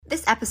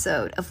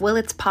episode of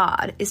Willits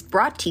Pod is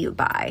brought to you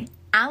by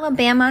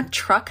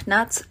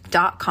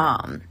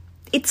AlabamaTruckNuts.com.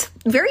 It's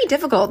very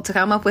difficult to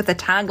come up with a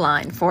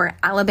tagline for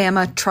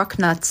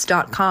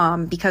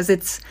AlabamaTruckNuts.com because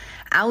it's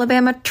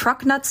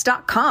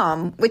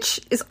AlabamaTruckNuts.com, which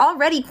is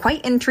already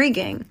quite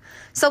intriguing.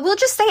 So we'll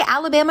just say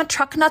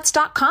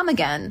AlabamaTruckNuts.com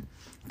again.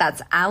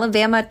 That's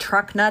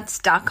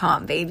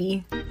AlabamaTruckNuts.com,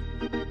 baby.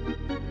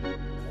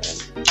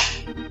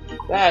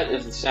 That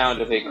is the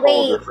sound of a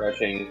cold,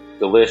 refreshing,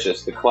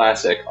 delicious, the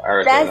classic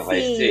Arizona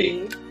iced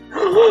tea.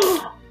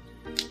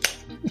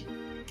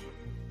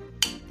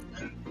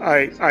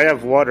 I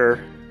have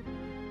water.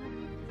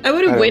 I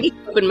would have waited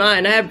to open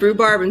mine. I have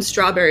rhubarb and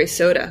strawberry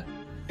soda.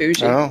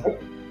 Bougie. Oh.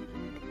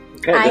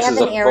 Okay, this is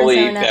a fully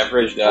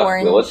beveraged up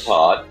Willits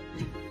Pod.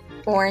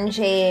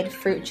 Orangeade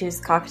fruit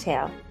juice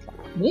cocktail.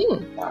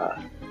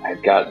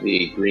 I've got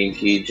the green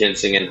tea,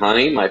 ginseng, and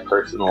honey, my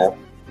personal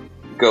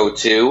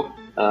go-to.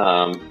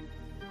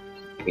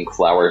 Pink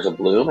flowers of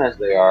bloom, as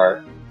they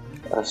are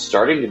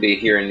starting to be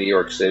here in New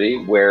York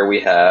City, where we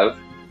have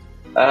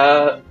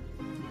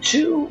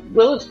two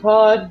Willits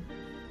Pod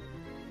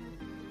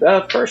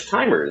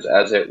first-timers,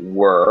 as it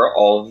were,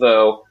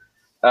 although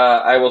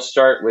I will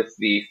start with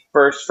the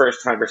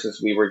first-timer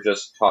since we were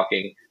just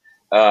talking.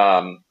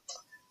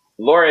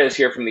 Laura is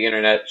here from the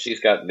internet. She's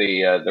got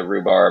the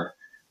rhubarb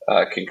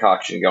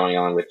concoction going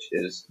on, which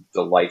is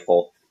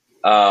delightful.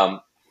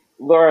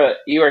 Laura,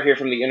 you are here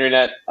from the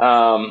internet.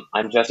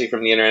 I'm Jesse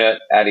from the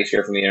internet. Addie's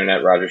here from the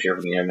internet. Roger's here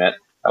from the internet.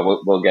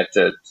 We'll get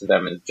to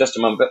them in just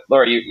a moment. But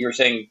Laura, you were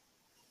saying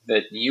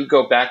that you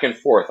go back and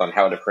forth on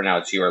how to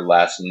pronounce your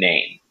last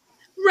name.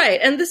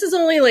 Right, and this has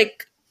only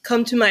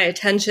come to my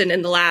attention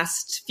in the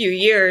last few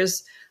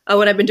years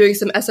when I've been doing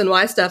some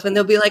SNY stuff, and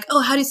they'll be like,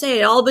 "Oh, how do you say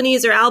it,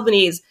 Albanese or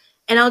Albanese?"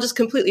 And I'll just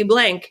completely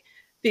blank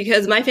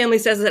because my family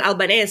says it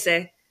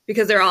Albanese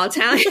because they're all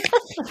Italian.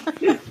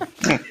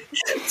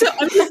 So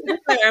I'm just sitting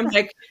there, I'm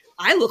like,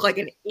 I look like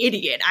an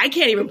idiot. I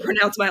can't even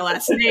pronounce my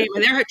last name,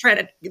 and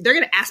they're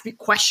going to ask me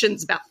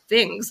questions about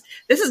things.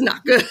 This is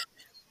not good.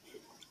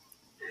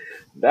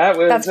 That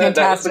was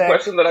the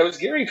question that I was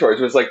gearing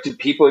towards. Was do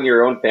people in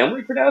your own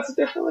family pronounce it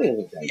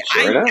differently?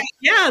 Sure enough.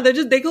 Yeah,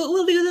 they go,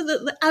 well,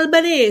 the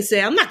Albanese.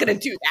 I'm not going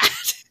to do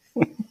that.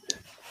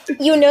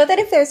 You know that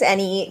if there's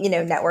any,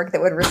 network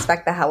that would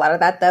respect the hell out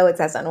of that, though,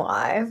 it's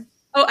SNY.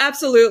 Oh,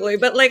 absolutely.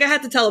 But I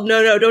had to tell them,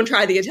 no, don't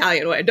try the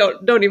Italian way.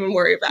 Don't even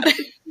worry about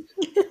it.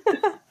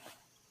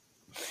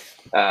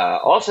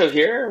 Also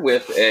here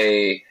with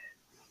a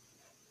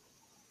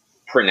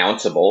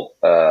pronounceable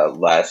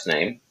last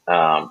name.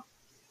 I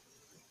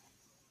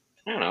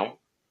don't know.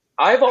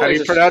 How do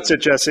you pronounce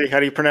it, Jesse?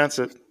 How do you pronounce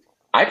it?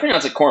 I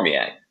pronounce it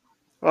Cormier.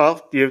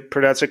 Well, you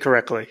pronounce it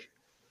correctly.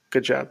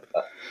 Good job.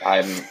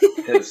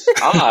 Because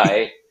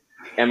I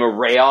am a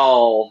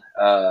Real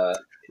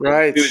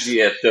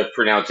enthusiast of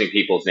pronouncing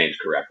people's names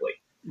correctly.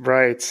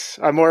 Right.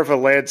 I'm more of a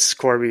Lance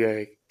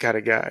Cormier kind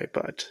of guy,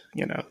 but,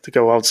 to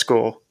go old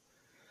school.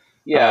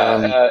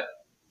 Yeah.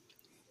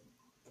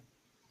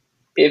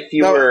 If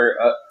you were...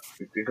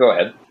 go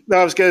ahead. No,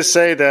 I was going to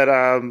say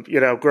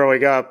that,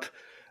 growing up,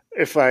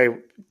 if I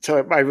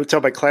would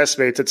tell my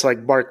classmates, it's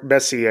like Marc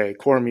Messier,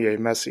 Cormier,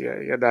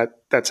 Messier, and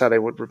that's how they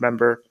would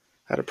remember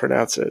how to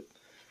pronounce it.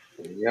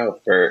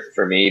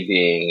 For me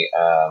being...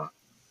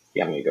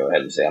 I'm going to go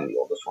ahead and say I'm the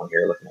oldest one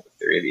here, looking at the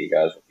three of you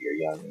guys with your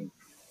young,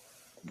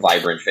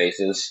 vibrant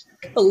faces.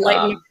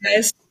 Enlightening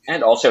guys.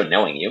 And also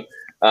knowing you.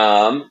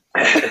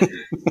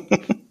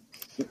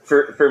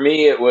 For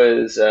me, it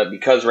was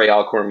because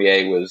Real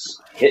Cormier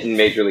was hitting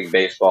Major League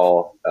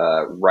Baseball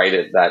right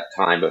at that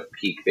time of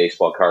peak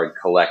baseball card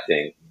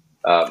collecting.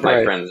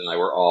 My friends and I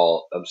were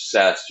all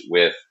obsessed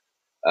with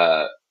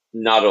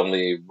not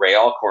only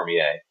Real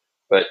Cormier,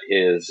 but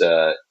his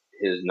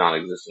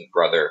non-existent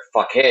brother,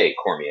 Fauquet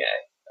Cormier.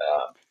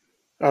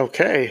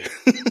 Okay.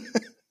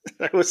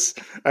 I was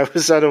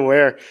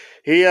unaware.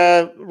 He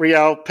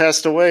Real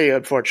passed away,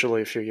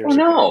 unfortunately, a few years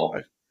ago. Oh,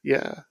 no.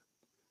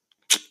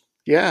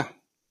 Yeah.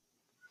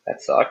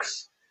 That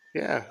sucks.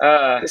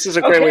 Yeah. This is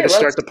a great way to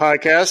start the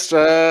podcast.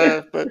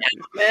 But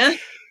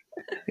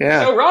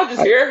yeah. So Raj is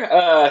here.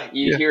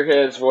 You hear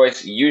his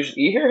voice. You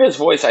hear his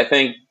voice, I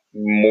think,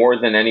 more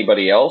than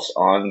anybody else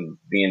on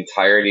the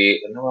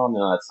entirety. No,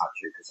 that's not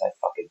true because I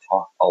fucking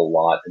talk a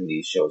lot and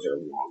these shows are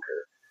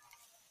longer.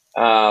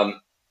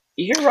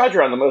 You hear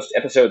Roger on the most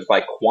episodes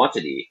by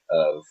quantity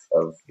of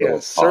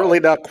yes, certainly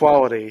not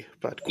quality,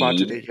 but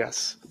quantity,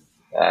 yes.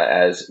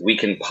 As We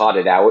Can Pot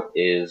It Out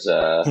is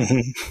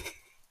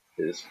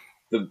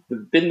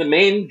been the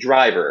main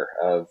driver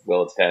of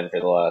Willits Pen for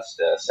the last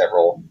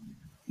several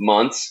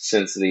months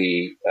since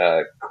the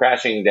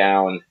crashing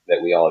down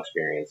that we all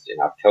experienced in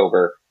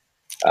October.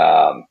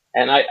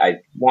 And I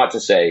want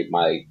to say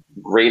my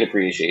great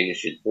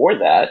appreciation for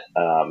that.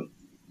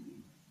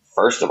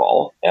 First of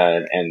all,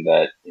 and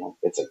that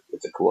it's a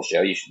cool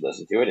show. You should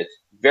listen to it. It's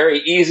very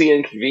easy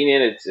and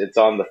convenient. It's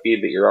on the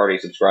feed that you're already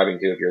subscribing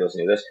to if you're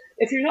listening to this.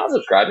 If you're not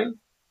subscribing,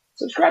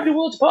 subscribe to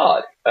Willits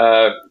Pod.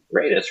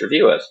 Rate us,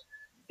 review us.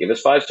 give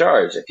us 5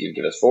 stars. If you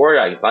give us 4,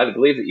 I finally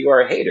believe that you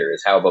are a hater,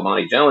 is how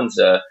Bomani Jones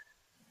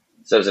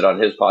says it on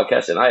his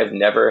podcast. And I have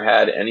never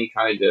had any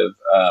kind of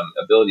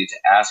ability to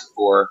ask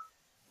for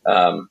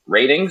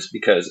ratings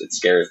because it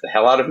scares the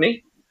hell out of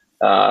me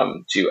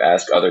to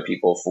ask other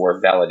people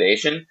for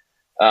validation.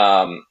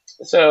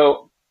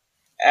 So,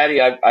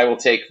 Addie, I will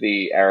take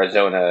the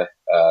Arizona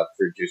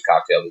fruit juice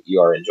cocktail that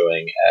you are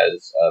enjoying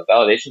as a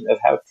validation of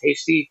how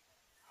tasty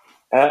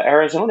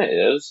Arizona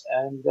is.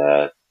 And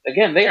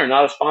again, they are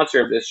not a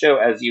sponsor of this show,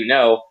 as you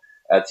know.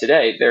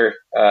 Today, they're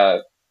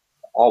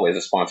always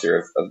a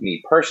sponsor of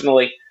me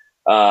personally,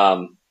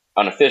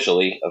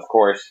 unofficially, of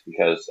course,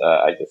 because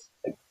I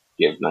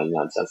give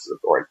 99 cents to the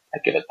board. I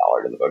give $1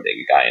 to the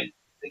bodega guy, and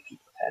they keep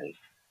a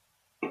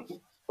penny.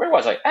 Where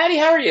was I? Addie,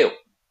 how are you?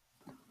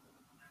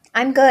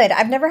 I'm good.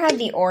 I've never had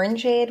the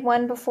orangeade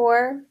one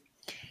before.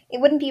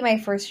 It wouldn't be my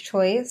first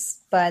choice,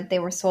 but they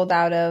were sold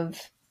out of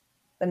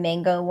the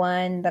mango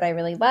one that I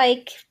really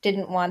like.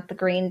 Didn't want the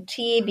green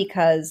tea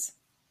because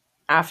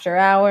after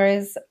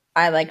hours,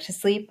 I like to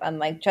sleep,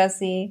 unlike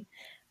Jesse.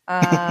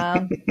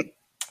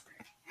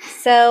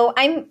 So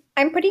I'm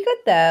pretty good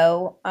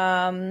though.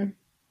 I'm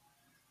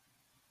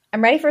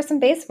ready for some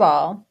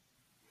baseball.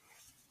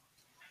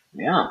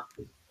 Yeah.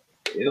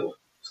 Ew.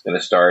 It's going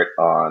to start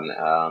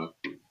on...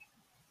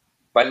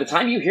 by the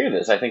time you hear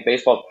this, I think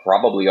baseball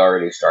probably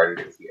already started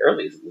at the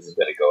earliest. This is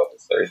going to go up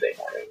this Thursday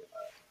morning.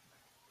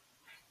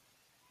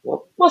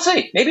 We'll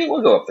see. Maybe it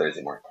will go up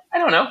Thursday morning. I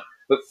don't know.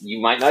 But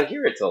you might not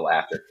hear it till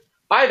after.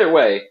 Either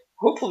way,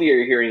 hopefully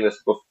you're hearing this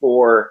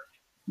before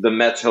the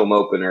Mets home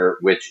opener,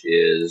 which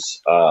is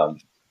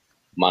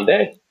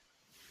Monday.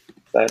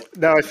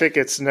 No, I think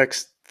it's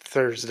next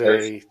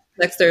Thursday.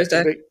 Next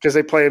Thursday. Because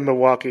they play in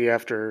Milwaukee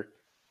after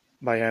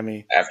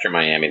Miami. After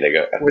Miami, they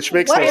go. Which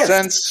makes no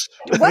sense.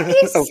 What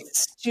a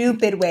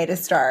stupid way to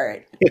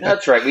start.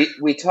 That's right.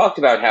 We talked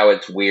about how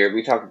it's weird.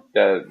 We talked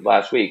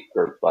last week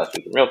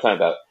in real time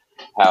about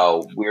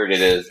how weird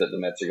it is that the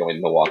Mets are going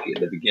to Milwaukee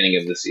at the beginning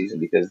of the season,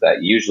 because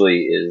that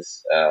usually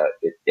is,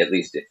 at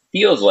least it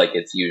feels like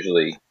it's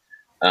usually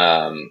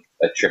a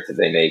trip that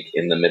they make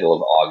in the middle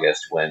of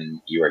August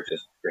when you are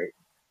just great.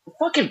 The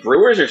fucking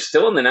Brewers are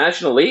still in the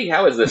National League?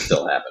 How is this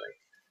still happening?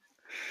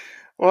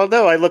 Well,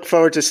 no, I look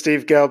forward to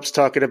Steve Gelbs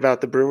talking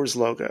about the Brewers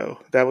logo.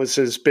 That was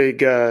his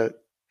big,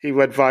 he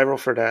went viral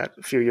for that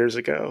a few years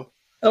ago.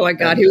 Oh my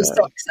God, he was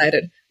so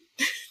excited.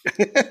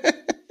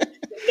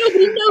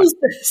 Nobody knows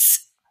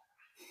this.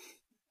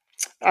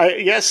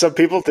 Yes, some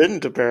people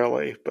didn't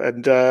apparently,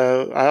 and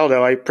I don't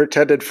know. I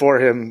pretended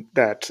for him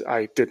that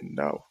I didn't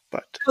know,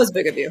 but that was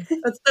big of you.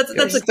 That's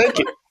yes,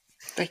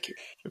 thank you,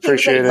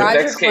 appreciate it.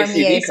 Roger Next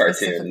Cormier KCD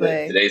cartoon.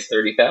 Today's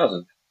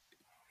 30,000.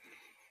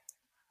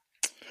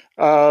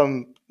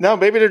 No,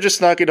 maybe they're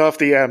just knocking off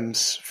the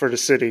M's for the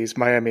cities,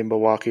 Miami,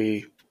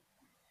 Milwaukee.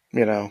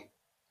 You know,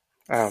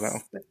 I don't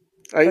know.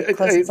 The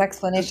closest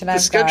explanation I've got.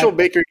 The schedule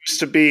maker used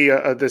to be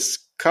this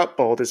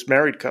couple, this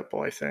married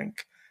couple, I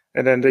think.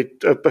 And then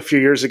a few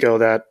years ago,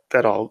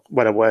 that all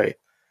went away.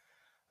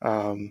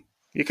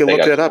 You can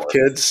look that up,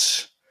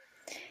 kids.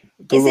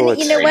 Google it.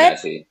 You know what?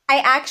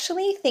 I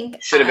actually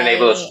think should have been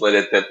able to split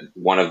it that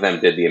one of them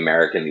did the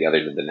American, the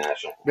other did the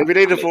National. Maybe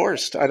they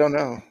divorced. I don't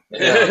know.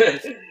 Yeah.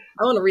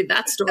 I want to read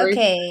that story.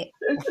 Okay.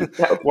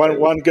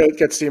 one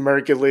gets the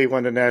American League,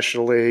 one the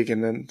National League,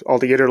 and then all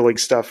the interleague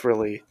stuff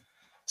really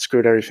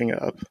screwed everything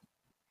up.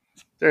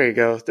 There you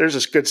go.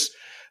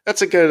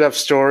 That's a good enough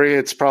story.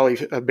 It's probably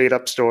a made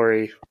up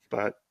story,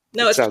 but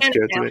no, it sounds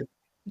good to me.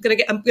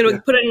 I'm gonna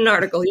put it in an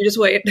article. You just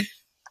wait.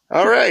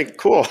 All right,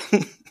 cool.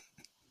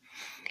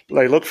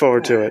 I look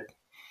forward to it.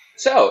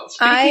 So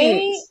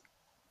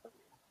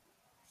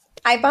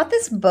I bought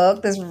this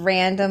book, this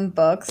random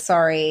book.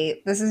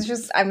 Sorry, this is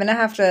just. I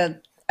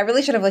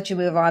really should have let you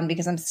move on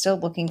because I'm still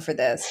looking for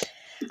this.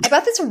 I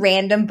bought this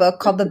random book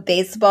called The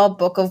Baseball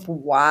Book of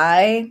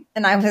Why,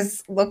 and I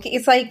was looking.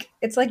 It's like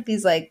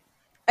these like.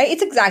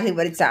 It's exactly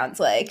what it sounds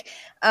like.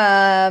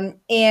 And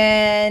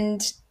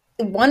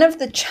one of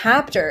the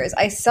chapters,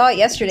 I saw it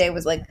yesterday,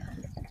 was like,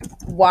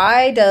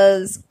 why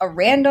does a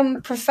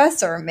random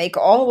professor make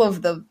all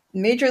of the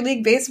Major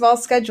League Baseball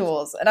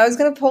schedules? And I was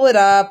going to pull it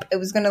up. It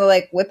was going to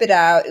like whip it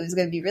out. It was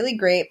going to be really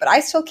great. But I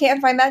still can't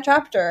find that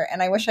chapter.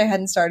 And I wish I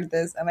hadn't started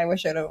this. And I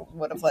wish I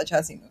would have let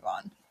Jesse move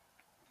on.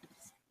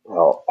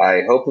 Well,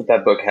 I hope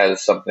that book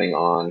has something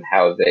on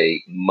how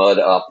they mud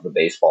up the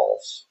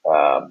baseballs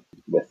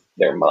with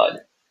their mud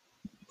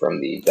from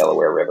the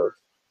Delaware River,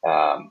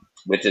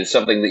 which is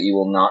something that you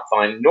will not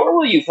find, nor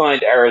will you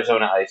find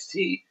Arizona iced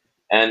tea.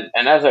 And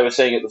as I was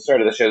saying at the start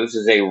of the show, this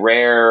is a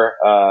rare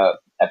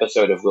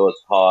episode of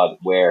Willits Pod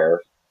where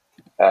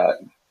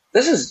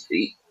this is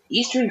the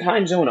Eastern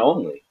time zone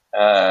only.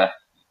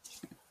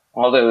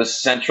 All those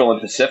Central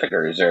and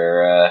Pacificers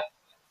are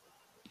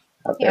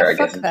out there, I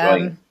guess,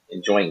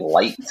 enjoying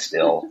light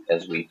still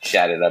as we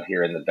chat it up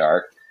here in the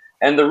dark.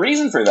 And the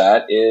reason for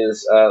that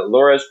is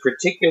Laura's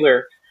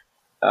particular...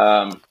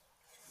 I'm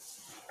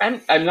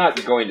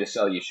not going to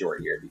sell you short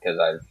here because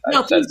I've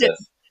said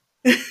this.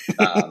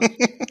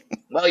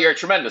 Well, you're a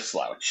tremendous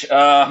slouch.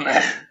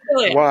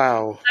 Brilliant.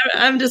 Wow.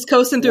 I'm just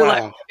coasting through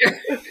life Wow.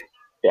 here.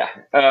 Yeah.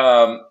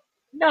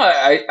 No,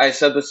 I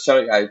said this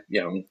so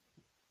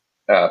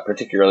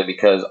particularly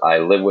because I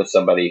live with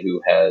somebody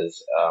who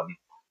has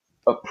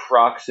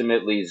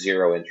approximately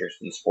zero interest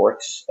in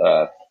sports.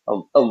 A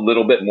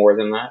little bit more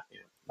than that.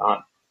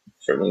 Not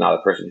certainly not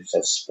a person who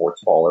says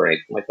sports ball or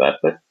anything like that,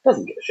 but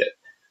doesn't give a shit.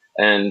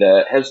 And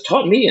has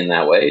taught me in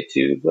that way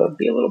to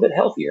be a little bit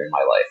healthier in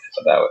my life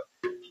about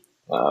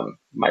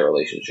my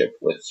relationship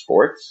with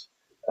sports.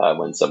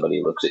 When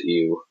somebody looks at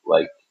you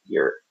like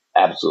you're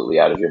absolutely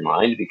out of your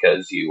mind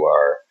because you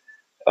are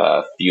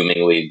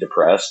fumingly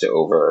depressed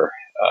over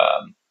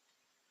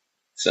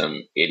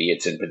some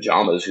idiots in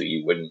pajamas who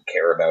you wouldn't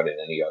care about in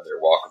any other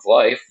walk of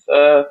life,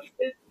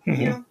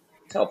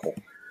 it's helpful.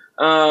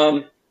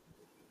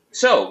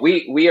 So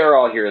we are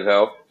all here,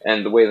 though,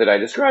 and the way that I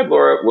described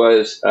Laura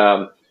was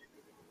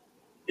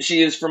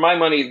she is, for my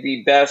money,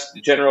 the best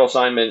general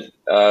assignment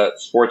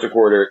sports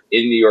reporter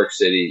in New York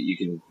City. You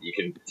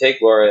can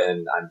take Laura,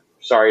 and I'm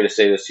sorry to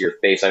say this to your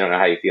face. I don't know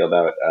how you feel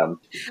about it.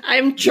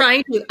 I'm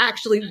trying to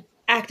actually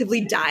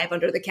actively dive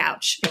under the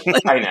couch.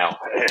 I know.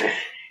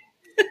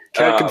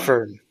 Can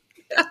confirm.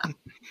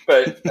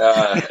 But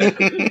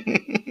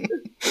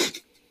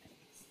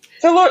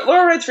so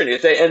Laura writes for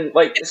Newsday, and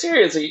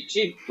seriously,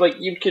 she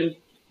you can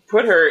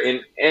put her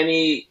in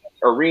any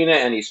arena,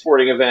 any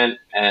sporting event,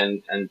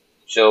 and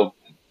she'll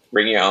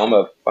bring you home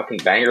a fucking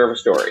banger of a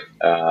story.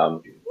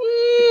 Banger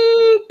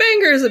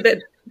is a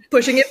bit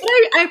pushing it,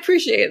 but I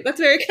appreciate it. That's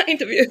very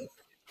kind of you.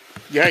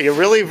 Yeah, you're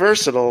really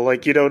versatile.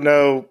 You don't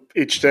know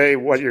each day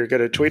what you're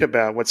going to tweet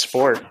about, what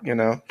sport,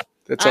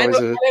 It's always I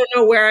don't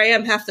know where I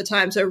am half the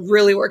time, so it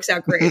really works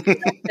out great.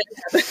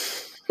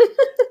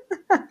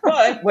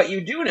 But what you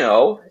do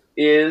know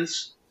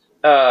is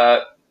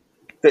that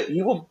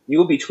you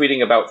will be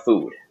tweeting about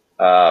food,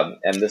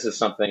 and this is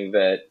something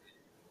that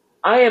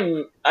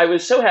I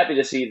was so happy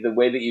to see the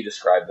way that you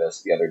described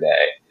this the other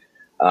day,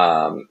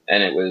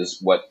 and it was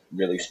what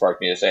really sparked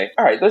me to say,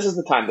 all right, this is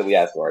the time that we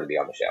asked Laura to be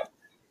on the show.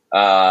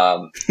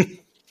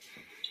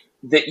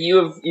 That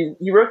you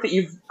wrote that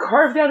you've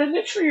carved out a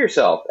niche for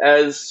yourself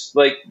as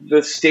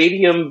the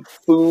stadium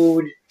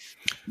food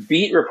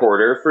beat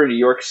reporter for New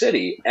York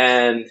City.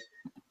 And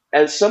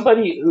as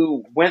somebody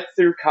who went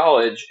through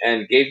college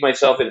and gave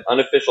myself an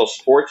unofficial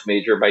sports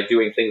major by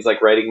doing things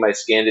like writing my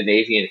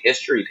Scandinavian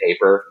history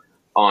paper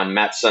on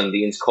Matt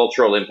Sundin's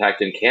cultural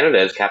impact in Canada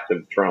as captain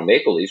of the Toronto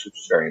Maple Leafs, which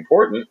is very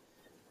important.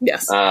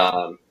 Yes.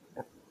 And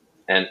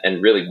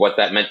really what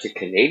that meant to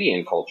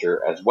Canadian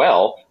culture as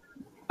well.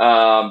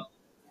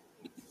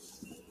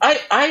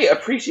 I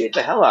appreciate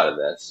the hell out of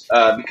this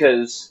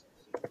because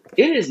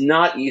it is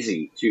not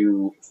easy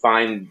to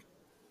find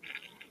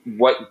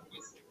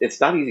it's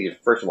not easy to,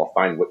 first of all,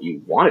 find what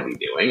you want to be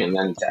doing and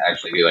then to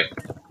actually be like,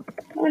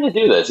 I'm going to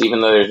do this,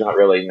 even though there's not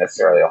really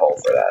necessarily a hole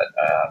for that.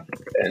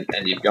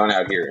 And you've gone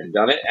out here and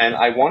done it. And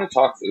I want to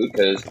talk food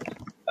because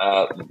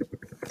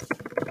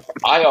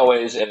I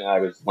always, and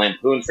I was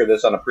lampooned for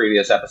this on a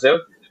previous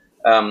episode,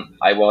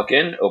 I walk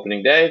in,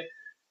 opening day,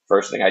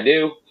 first thing I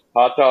do,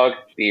 hot dog,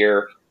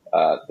 beer,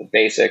 the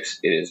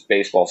basics. It is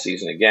baseball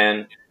season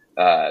again.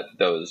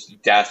 Those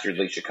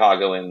dastardly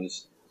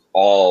Chicagoans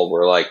all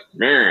were like,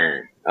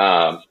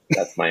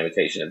 that's my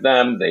invitation of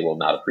them. They will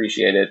not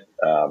appreciate it.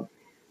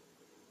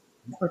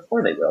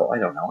 Or they will. I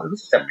don't know. It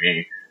was just a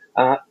me.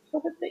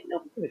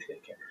 Nobody's going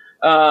to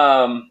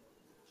care.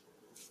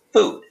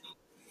 Food.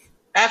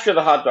 After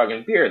the hot dog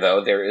and beer,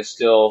 though, there is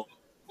still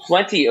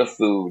plenty of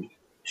food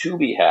to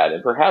be had.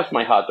 And perhaps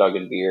my hot dog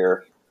and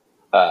beer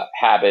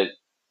habit,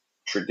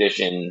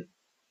 tradition,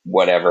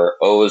 whatever,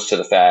 owes to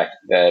the fact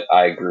that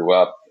I grew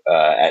up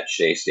at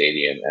Shea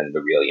Stadium and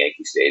the real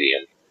Yankee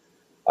Stadium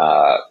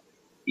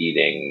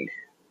eating.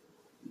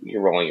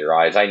 You're rolling your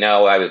eyes. I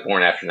know I was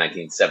born after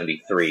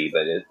 1973,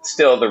 but it's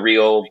still the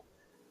real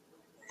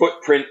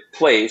footprint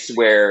place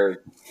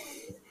where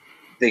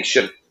they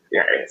should.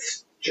 Yeah,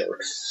 it's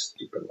jerks,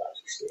 stupid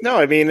lousy stadium. No,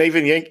 I mean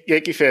even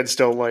Yankee fans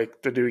don't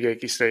like the new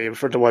Yankee Stadium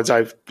for the ones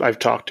I've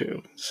talked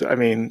to. So I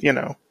mean,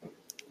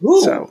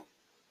 Ooh. So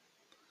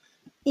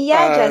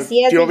yeah,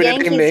 Jesse, as do you a want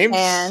me to name Yankees names?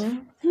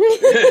 fan.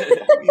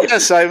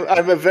 Yes,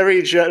 I'm a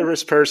very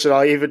generous person.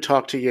 I'll even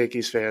talk to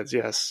Yankees fans.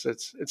 Yes,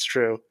 it's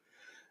true.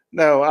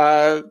 No,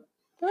 I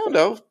don't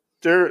know.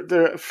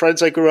 They're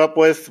friends I grew up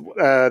with,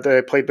 that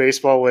I played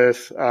baseball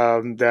with.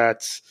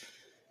 That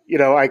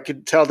I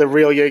could tell the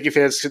real Yankee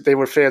fans. They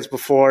were fans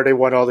before they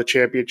won all the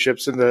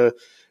championships in the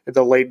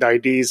late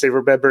 '90s. They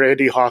remember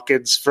Andy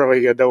Hawkins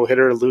throwing a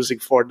no-hitter and losing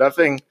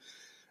 4-0.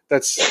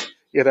 That's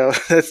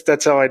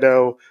that's how I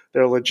know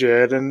they're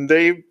legit. And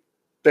they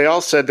all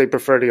said they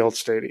prefer the old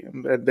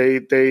stadium, and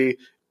they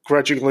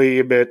grudgingly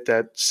admit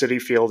that Citi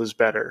Field is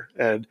better,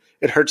 and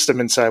it hurts them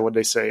inside when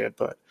they say it,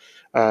 but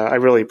I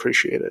really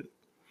appreciate it.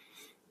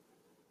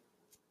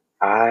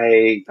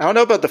 I don't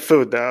know about the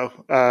food, though.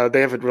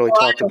 They haven't really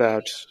talked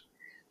about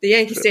the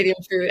Yankee Stadium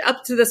food.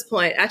 Up to this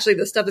point, actually,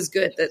 the stuff is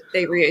good that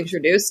they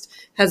reintroduced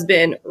has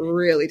been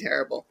really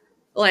terrible.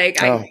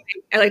 Like Oh.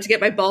 I like to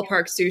get my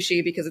ballpark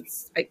sushi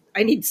because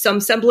I need some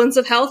semblance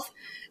of health.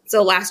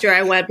 So last year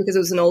I went because it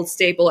was an old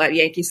staple at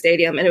Yankee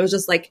Stadium, and it was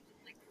just like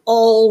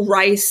all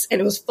rice,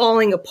 and it was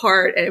falling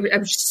apart, and I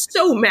was just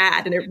so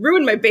mad, and it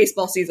ruined my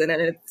baseball season.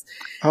 And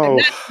I'm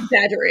not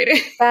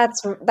exaggerating.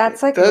 That's like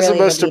That's really the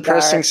most really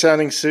depressing dark.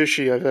 sounding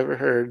sushi I've ever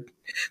heard.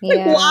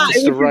 Yeah. Why?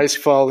 Just the rice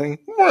falling.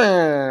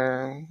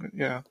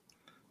 Yeah.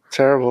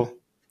 Terrible.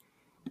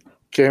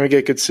 Can't even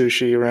get good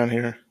sushi around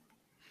here.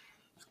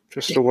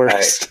 Just the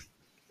worst.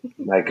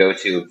 My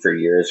go-to for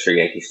years for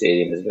Yankee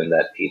Stadium has been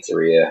that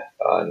pizzeria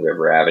on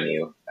River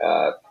Avenue,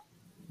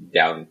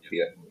 down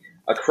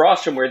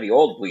across from where the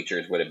old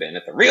bleachers would have been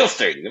at the real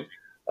stadium.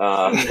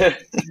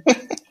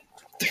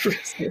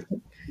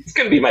 It's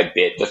going to be my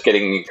bit, just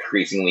getting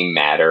increasingly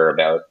madder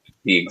about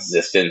the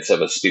existence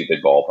of a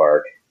stupid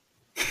ballpark.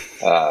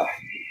 Might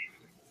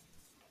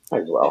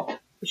as well.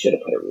 We should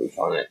have put a roof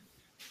on it.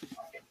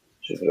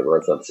 Should have put a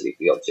roof on Citi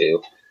Field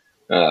too.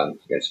 You're going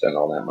to spend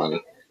all that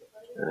money.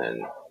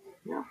 And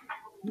yeah.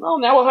 Well,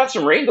 now we'll have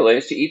some rain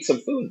delays to eat some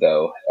food,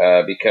 though,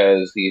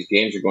 because these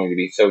games are going to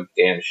be so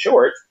damn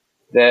short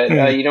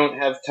that you don't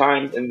have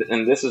time.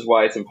 And this is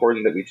why it's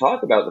important that we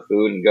talk about the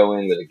food and go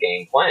in with a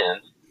game plan,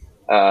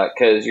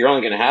 because you're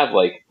only going to have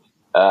like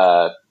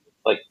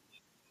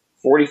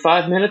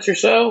 45 minutes or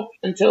so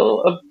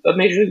until a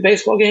Major League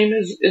Baseball game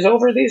is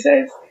over these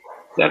days.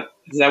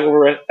 Is that what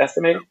we're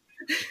estimating?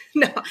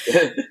 No,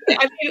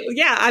 I mean,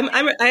 yeah,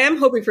 I am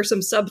hoping for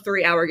some sub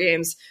 3 hour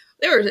games.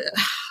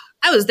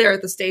 I was there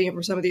at the stadium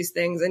for some of these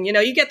things, and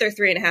you get there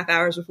 3.5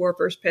 hours before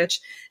first pitch,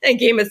 and the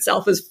game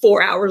itself is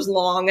 4 hours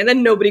long, and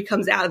then nobody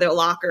comes out of their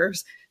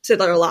lockers, and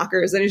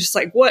you're just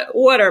like,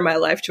 what are my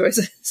life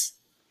choices?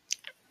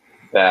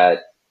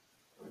 That's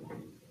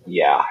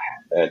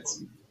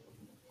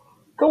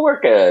go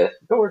work a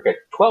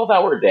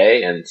 12-hour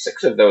day, and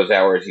 6 of those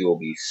hours you will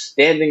be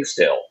standing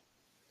still.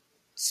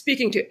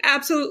 Speaking to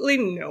absolutely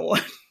no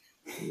one.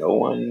 No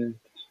one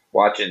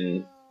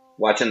watching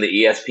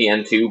the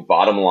ESPN2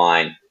 bottom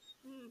line.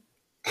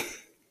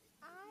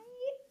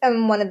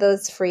 I'm one of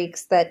those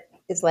freaks that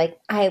is like,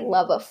 I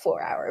love a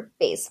 4-hour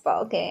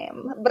baseball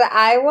game. But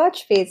I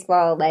watch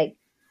baseball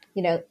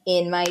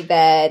in my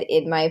bed,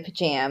 in my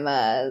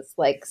pajamas,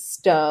 like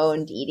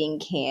stoned, eating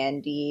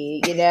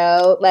candy,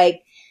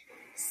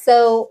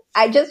 So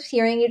I just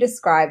hearing you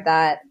describe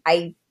that,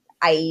 I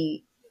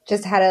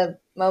just had a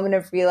moment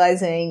of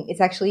realizing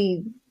it's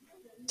actually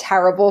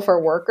terrible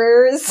for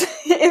workers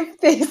if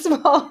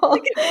baseball.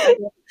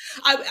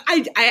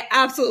 I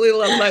absolutely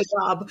love my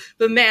job,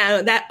 but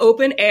man, that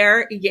open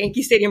air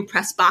Yankee Stadium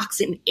press box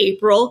in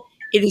April,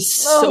 it is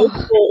so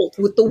cold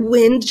with the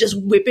wind just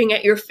whipping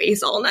at your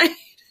face all night.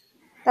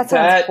 That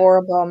sounds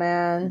horrible,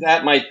 man.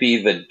 That might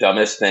be the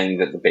dumbest thing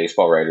that the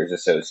Baseball Writers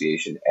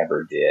Association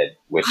ever did,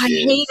 which I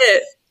hate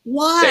it.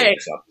 Why?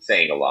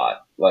 Saying a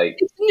lot. Like,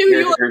 it's New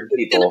York,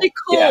 it's going to be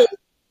cold. Yeah.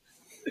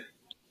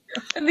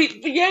 And the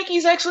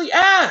Yankees actually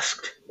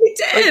asked. They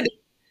did.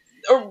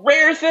 A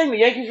rare thing. The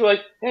Yankees were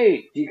like,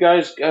 hey, do you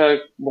guys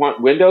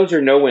want windows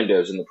or no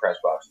windows in the press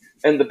box?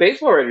 And the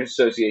Baseball Writers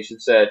Association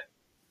said,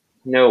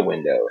 no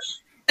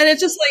windows. And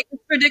it's just like,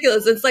 it's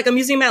ridiculous. It's like I'm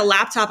using my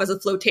laptop as a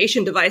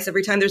flotation device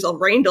every time there's a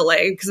rain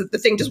delay because the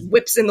thing just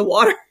whips in the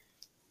water.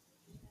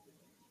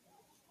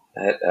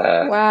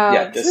 Wow.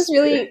 Yeah, this is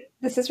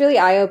really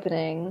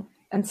eye-opening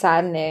and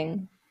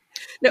saddening.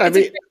 No, it's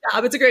a great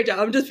job. It's a great job.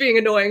 I'm just being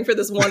annoying for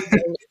this one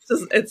thing.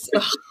 I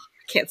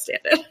can't stand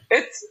it.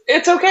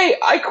 It's okay.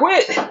 I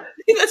quit.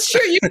 That's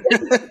true. You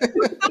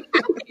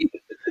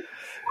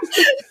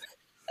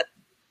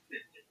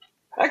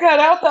I got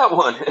out that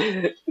one.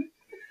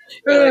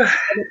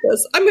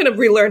 I'm going to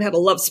relearn how to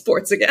love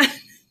sports again.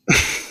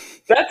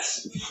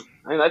 That's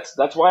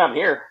why I'm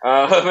here.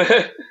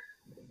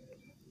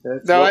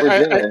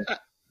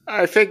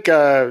 I think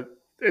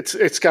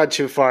it's gone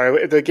too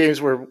far. The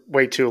games were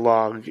way too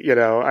long.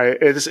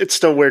 It's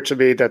still weird to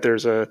me that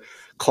there's a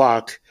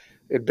clock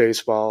in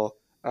baseball.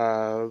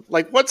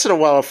 Like once in a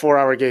while, a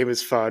 4-hour game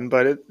is fun,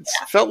 but it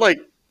felt like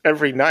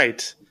every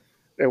night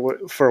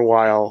for a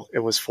while it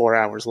was 4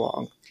 hours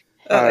long,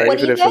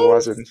 even if it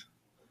wasn't.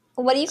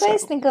 What do you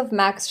guys think of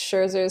Max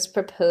Scherzer's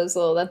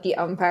proposal that the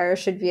umpire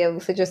should be able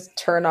to just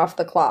turn off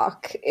the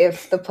clock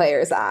if the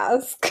players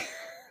ask?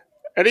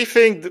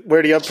 Anything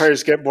where the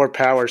umpires get more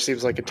power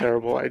seems like a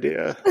terrible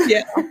idea.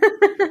 Yeah.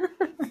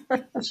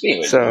 Do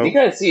you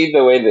guys see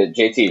the way that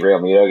JT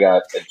Realmuto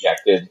got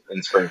ejected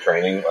in spring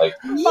training? Like,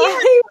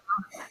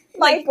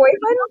 my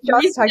boyfriend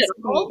just texted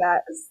me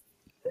that.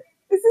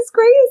 This is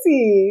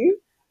crazy.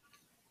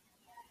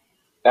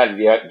 Do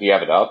you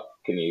have it up?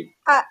 Can you?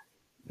 Yeah.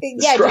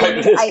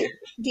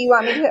 Do you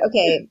want me to?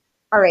 Okay.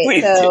 All right.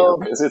 Please do,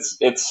 because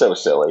it's so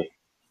silly.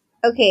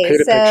 Okay.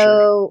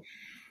 So.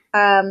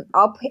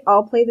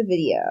 I'll play the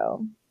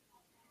video.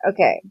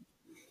 Okay.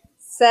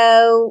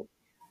 So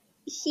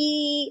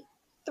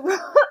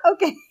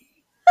okay.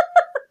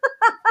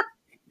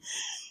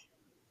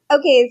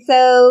 Okay,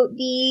 so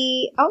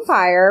the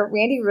umpire,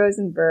 Randy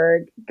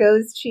Rosenberg,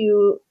 goes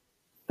to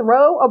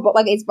throw a ball,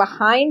 like it's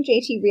behind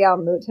JT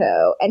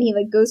Realmuto, and he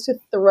like goes to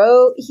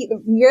throw.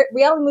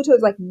 Realmuto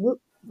is like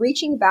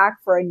reaching back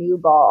for a new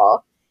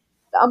ball.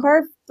 The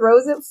umpire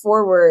throws it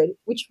forward,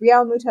 which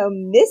Realmuto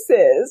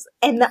misses,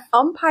 and the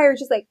umpire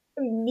just like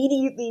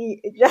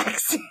immediately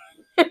ejects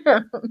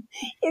him.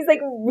 He's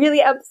like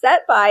really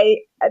upset by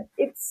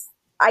it's.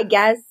 I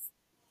guess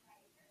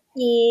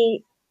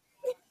he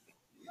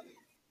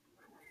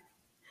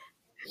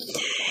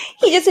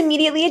just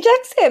immediately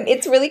ejects him.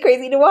 It's really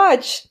crazy to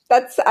watch.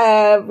 That's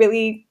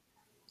really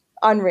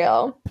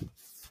unreal.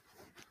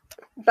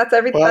 That's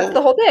everything. That's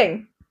the whole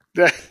thing.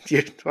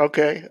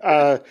 Okay.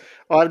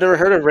 Well, I've never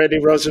heard of Randy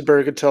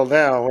Rosenberg until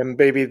now, and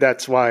maybe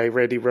that's why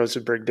Randy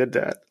Rosenberg did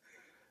that,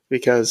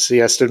 because he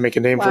has to make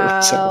a name for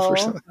himself or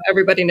something.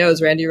 Everybody knows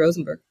Randy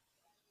Rosenberg.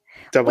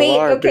 Double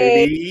R,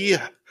 baby.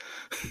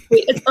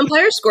 Wait, is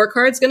umpire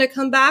scorecards going to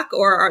come back,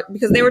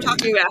 because they were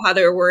talking about how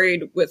they were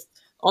worried with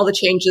all the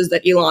changes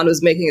that Elon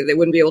was making that they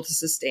wouldn't be able to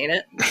sustain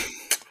it.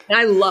 And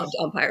I loved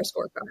umpire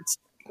scorecards.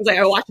 It was like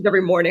I watched it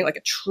every morning like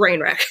a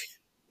train wreck.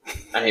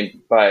 I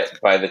mean,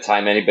 by the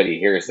time anybody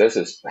hears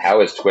this,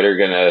 how is Twitter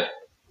going to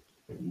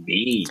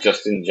be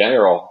just in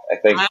general? I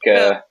think.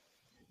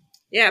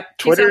 Yeah,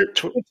 Twitter.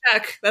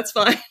 Check. That's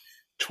fine.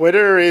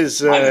 Twitter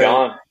is. I'm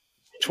gone.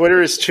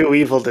 Twitter is too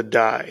evil to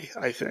die,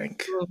 I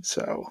think.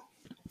 So.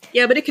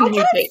 Yeah, but it can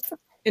mutate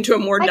into a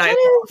more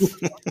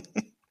diabolical.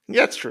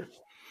 Yeah, it's true.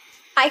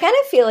 I kind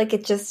of feel like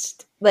it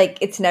just like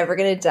it's never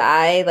gonna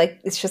die. Like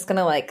it's just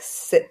gonna like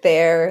sit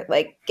there,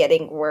 like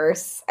getting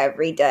worse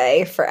every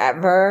day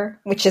forever,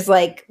 which is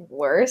like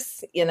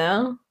worse, you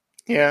know?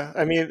 Yeah,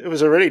 I mean, it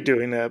was already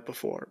doing that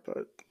before,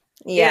 but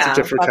yeah, it's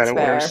a different kind of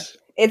fair. Worse.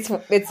 It's a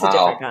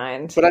different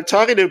kind. But I'm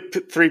talking to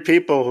 3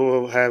 people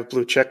who have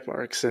blue check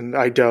marks, and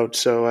I don't,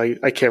 so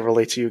I can't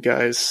relate to you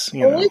guys.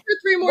 Only for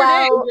 3 more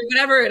days, or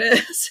whatever it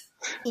is.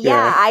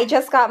 Yeah, I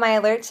just got my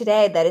alert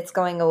today that it's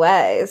going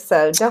away,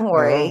 so don't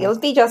worry. You'll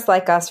be just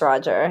like us,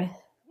 Roger.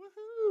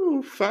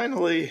 Woohoo,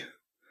 finally.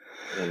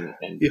 And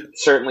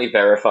certainly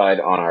verified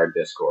on our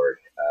Discord,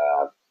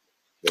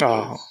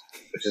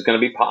 which is going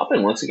to be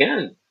popping once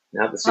again.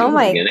 Now the season's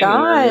beginning. Oh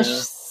my gosh,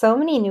 so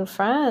many new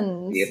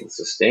friends. Be able to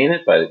sustain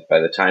it. By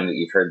the time that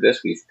you've heard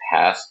this, we've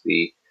passed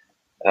the...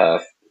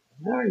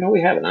 no,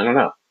 we haven't. I don't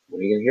know.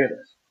 When are you going to hear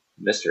this?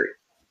 Mystery.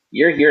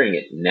 You're hearing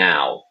it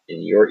now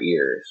in your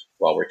ears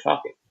while we're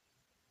talking.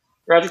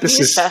 Roger, can you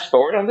just fast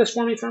forward on this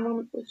for me for a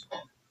moment, please?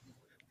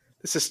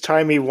 This is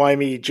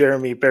timey-wimey,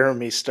 Jeremy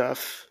Bearimy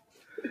stuff.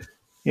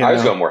 I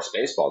was going more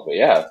Spaceballs, but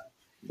yeah,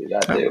 do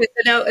that too.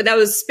 No, that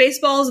was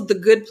Spaceballs, The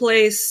Good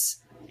Place,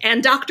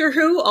 and Doctor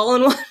Who all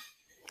in one.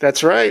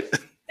 That's right.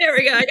 There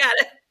we go. I got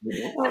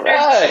it. All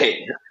right.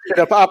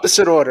 In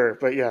opposite order,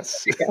 but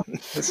yes.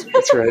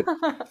 That's right.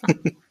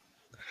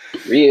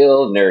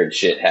 Real nerd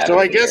shit happening. So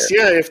I guess,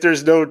 if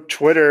there's no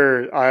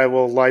Twitter, I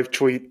will live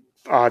tweet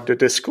on the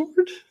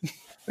Discord,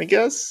 I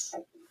guess.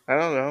 I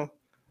don't know.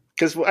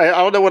 Because I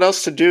don't know what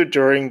else to do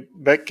during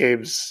Met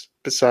games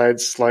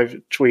besides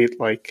live tweet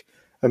like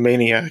a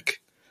maniac.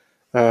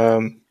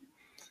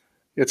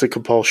 It's a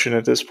compulsion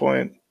at this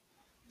point.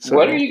 So,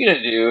 what are you going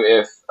to do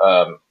if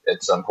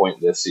at some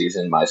point this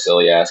season my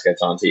silly ass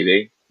gets on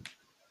TV?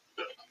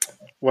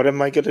 What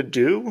am I going to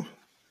do?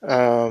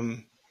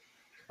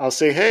 I'll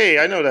say, hey,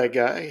 I know that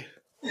guy.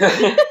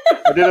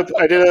 I did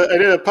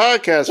a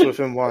podcast with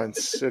him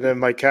once, and then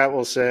my cat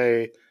will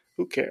say,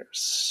 "Who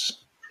cares?"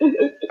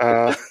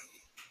 I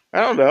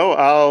don't know.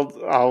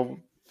 I'll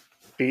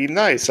be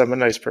nice. I'm a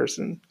nice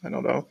person. I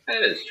don't know.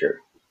 That is true.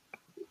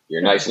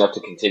 You're nice enough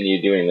to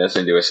continue doing this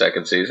into a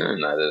second season,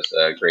 and that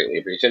is greatly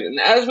appreciated. And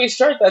as we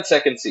start that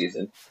second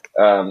season,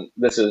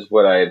 this is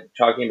what I'm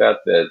talking about,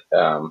 that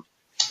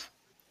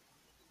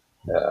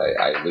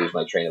I lose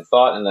my train of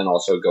thought and then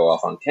also go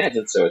off on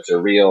tangents. So it's a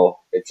real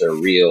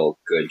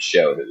good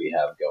show that we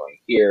have going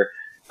here,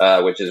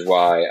 which is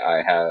why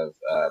I have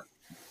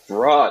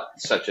brought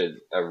such a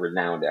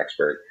renowned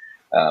expert.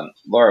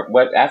 Laura,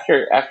 what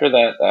after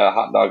that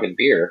hot dog and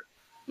beer,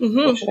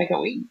 what should I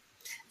go eat?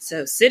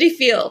 So Citi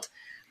Field.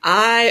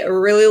 I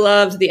really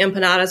loved the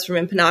empanadas from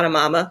Empanada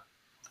Mama.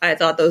 I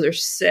thought those are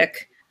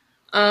sick.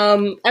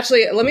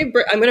 Actually, I'm going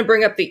to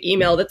bring up the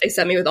email that they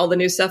sent me with all the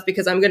new stuff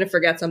because I'm going to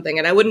forget something,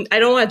 and I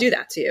don't want to do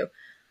that to you.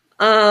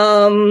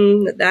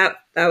 That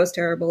was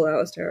terrible. That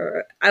was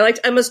terrible. I liked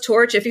Emma's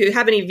Torch. If you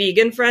have any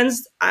vegan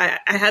friends, I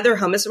had their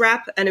hummus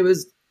wrap, and it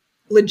was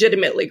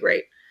legitimately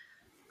great.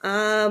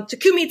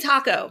 Takumi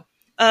Taco,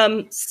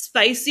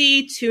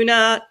 spicy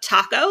tuna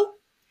taco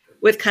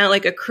with kind of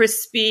like a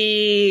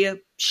crispy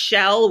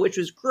shell, which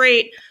was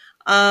great.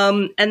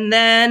 And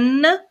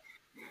then,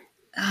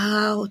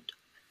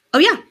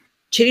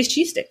 Chitty's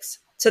Cheese Sticks.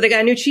 So they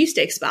got a new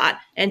cheesesteak spot,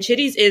 and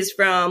Chitty's is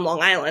from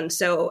Long Island.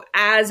 So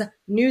as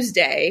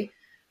Newsday,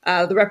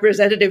 the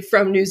representative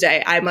from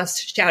Newsday, I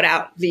must shout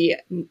out the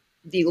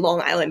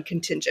Long Island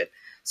contingent.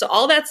 So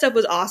all that stuff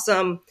was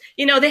awesome.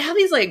 You know, they have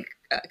these like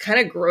kind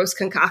of gross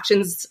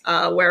concoctions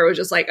where it was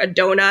just like a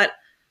donut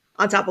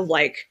on top of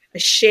like a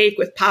shake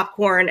with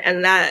popcorn,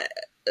 and that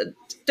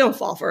don't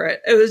fall for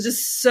it. It was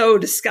just so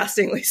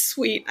disgustingly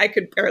sweet. I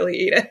could barely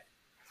eat it.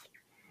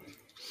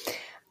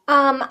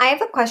 I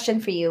have a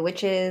question for you,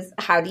 which is,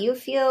 how do you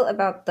feel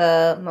about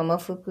the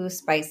Momofuku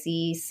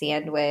spicy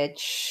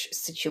sandwich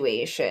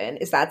situation?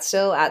 Is that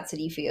still at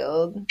Citi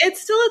Field?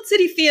 It's still at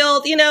Citi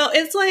Field. You know,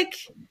 it's like,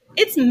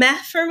 it's meh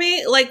for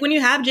me. Like when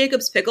you have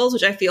Jacob's Pickles,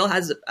 which I feel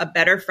has a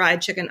better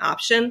fried chicken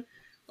option,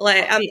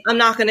 like I'm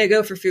not going to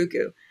go for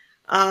Fuku.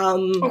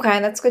 Okay,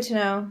 that's good to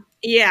know.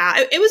 Yeah,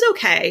 it was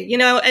okay. You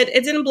know,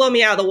 it didn't blow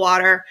me out of the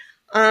water.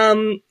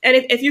 And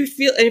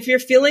if you're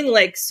feeling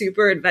like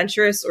super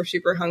adventurous or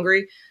super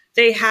hungry,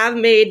 they have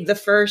made the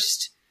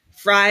first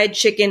fried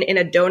chicken in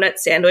a donut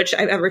sandwich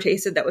I've ever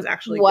tasted that was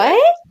actually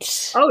what? Good.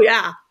 Oh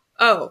yeah.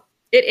 Oh,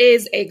 it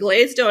is a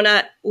glazed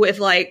donut with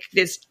like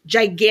this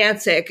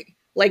gigantic,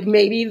 like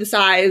maybe the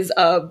size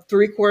of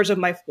 3/4 of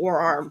my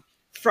forearm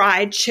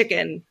fried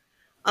chicken.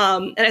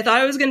 And I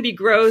thought it was going to be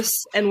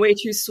gross and way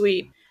too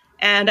sweet.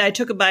 And I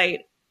took a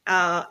bite,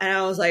 and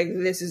I was like,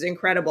 this is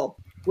incredible.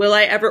 Will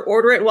I ever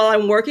order it while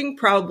I'm working?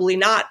 Probably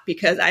not,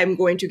 because I'm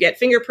going to get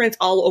fingerprints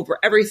all over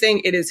everything.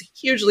 It is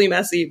hugely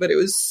messy, but it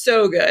was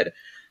so good.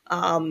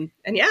 And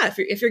yeah,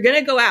 if you're going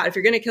to go out, if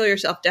you're going to kill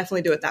yourself,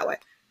 definitely do it that way.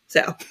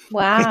 So,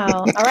 wow.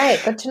 All right.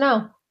 Good to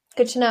know.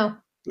 Good to know.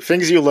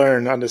 Things you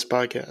learn on this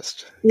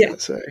podcast. Yeah.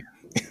 Say.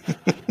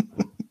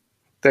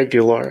 Thank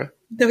you, Laura.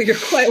 No, you're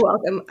quite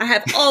welcome. I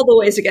have all the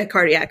ways to get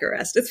cardiac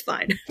arrest. It's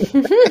fine.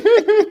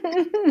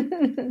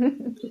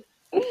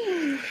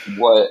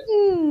 What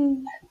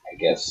I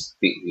guess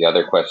the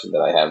other question that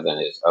I have then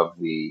is of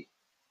the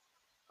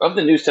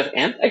new stuff,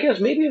 and I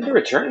guess maybe of the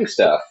returning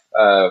stuff.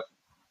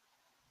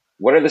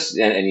 What are the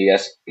and you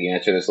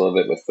answer this a little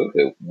bit with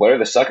Fuku. What are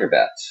the sucker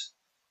bets?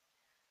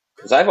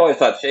 Because I've always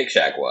thought Shake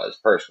Shack was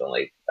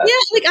personally. Yeah,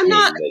 like I'm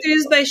not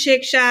enthused by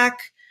Shake Shack.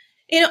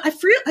 You know, I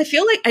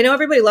feel like I know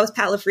everybody loves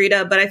Pat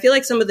LaFrida, but I feel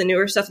like some of the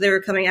newer stuff they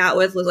were coming out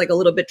with was like a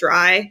little bit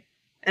dry,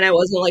 and I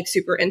wasn't like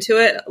super into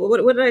it.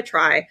 What did I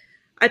try?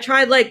 I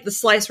tried like the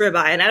sliced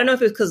ribeye, and I don't know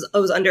if it was because I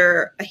was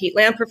under a heat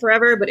lamp for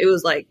forever, but it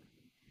was like,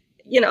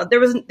 you know, there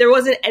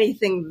wasn't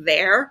anything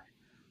there.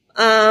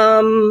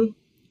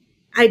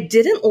 I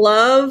didn't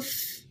love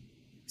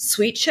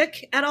Sweet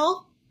Chick at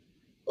all.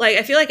 Like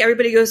I feel like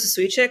everybody goes to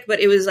Sweet Chick, but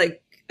it was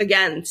like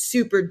again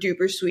super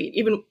duper sweet,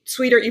 even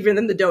sweeter even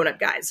than the donut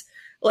guys.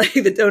 Like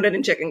the donut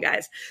and chicken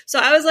guys. So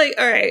I was like,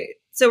 all right,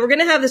 so we're going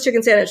to have this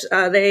chicken sandwich.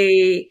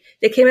 They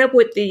came up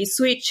with the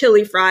sweet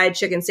chili fried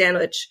chicken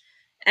sandwich,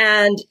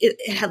 and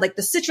it had like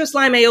the citrus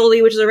lime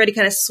aioli, which is already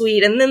kind of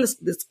sweet. And then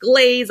this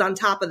glaze on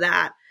top of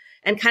that,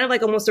 and kind of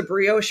like almost a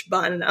brioche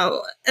bun.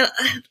 I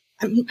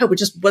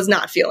just was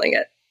not feeling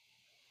it.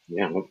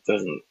 Yeah, it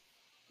doesn't.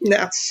 No.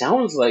 It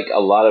sounds like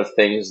a lot of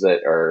things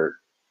that are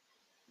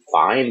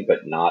fine,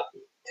 but not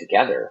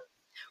together.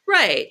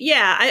 Right.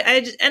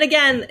 Yeah. And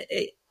again,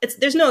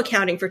 there's no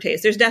accounting for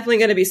taste. There's definitely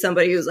going to be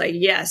somebody who's like,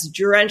 yes,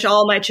 drench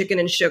all my chicken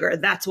in sugar.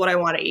 That's what I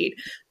want to eat.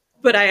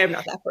 But I am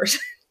not that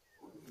person.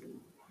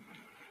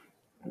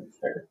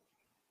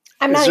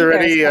 I'm not Is there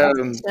either,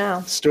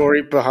 any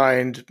story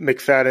behind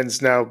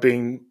McFadden's now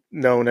being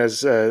known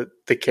as the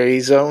K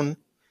Zone?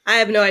 I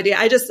have no idea.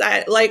 I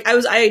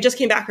just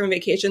came back from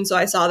vacation, so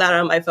I saw that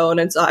on my phone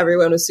and saw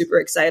everyone was super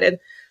excited.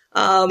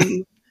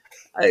 You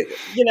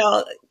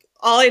know,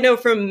 all I know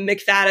from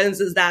McFadden's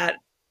is that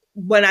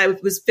when I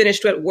was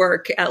finished at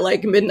work at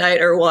like midnight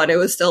or 1, it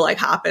was still like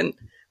hopping.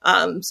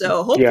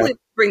 So hopefully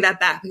bring that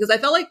back, because I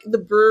felt like the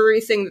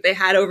brewery thing that they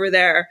had over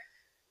there,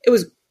 it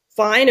was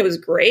fine. It was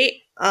great.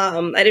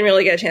 I didn't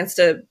really get a chance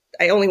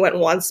I only went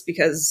once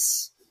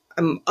because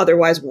I'm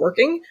otherwise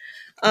working.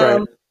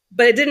 Right.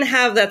 But it didn't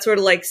have that sort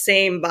of like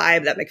same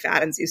vibe that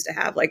McFadden's used to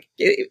have. Like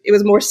it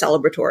was more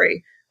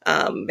celebratory,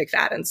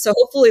 McFadden's. So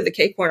hopefully the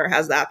Cake Corner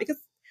has that, because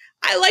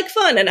I like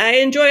fun and I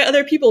enjoy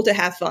other people to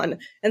have fun.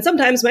 And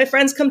sometimes my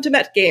friends come to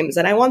Met games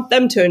and I want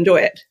them to enjoy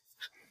it.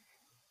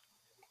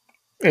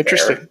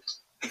 Interesting.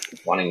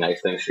 Wanting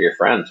nice things for your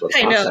friends.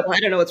 I know. I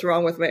don't know what's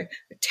wrong with me.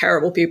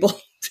 Terrible people.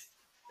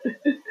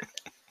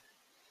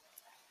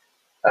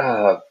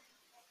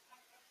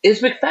 Is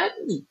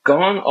McFadden's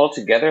gone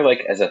altogether,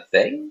 like as a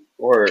thing,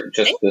 or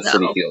just the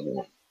Citi Field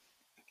one?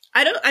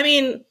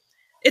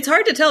 It's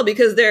hard to tell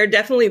because there are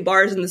definitely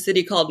bars in the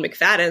city called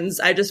McFadden's.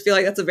 I just feel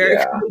like that's a very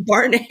common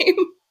bar name.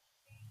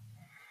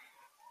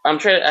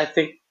 I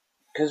think,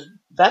 because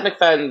that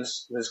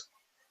McFadden's was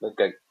like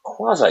a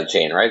quasi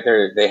chain, right?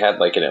 They had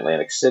like an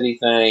Atlantic City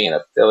thing and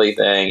a Philly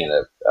thing,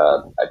 and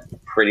I'm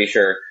pretty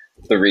sure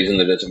the reason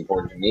that it's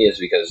important to me is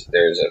because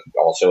there's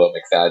also a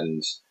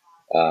McFadden's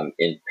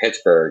in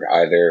Pittsburgh,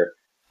 either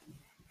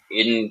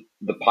in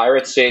the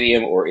Pirates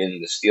Stadium or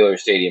in the Steelers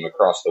Stadium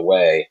across the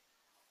way.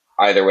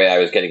 Either way, I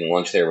was getting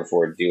lunch there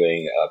before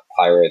doing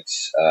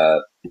Pirates.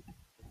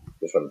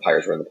 Just when the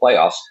Pirates were in the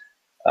playoffs,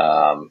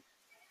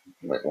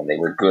 when they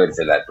were good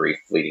for that brief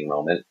fleeting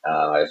moment.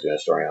 I was doing a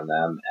story on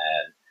them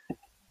and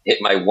hit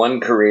my one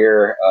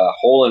career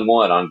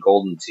hole-in-one on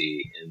Golden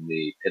Tee in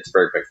the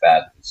Pittsburgh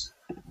McFadden's.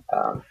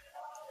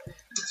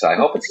 So I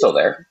hope it's still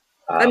there.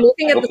 I'm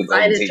looking at the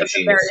signage of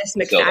the various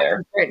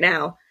McFadden's right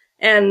now,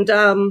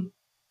 And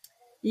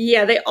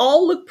yeah, they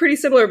all look pretty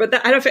similar, but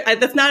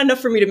that's not enough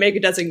for me to make a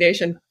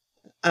designation.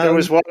 There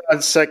was one on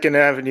 2nd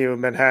Avenue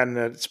in Manhattan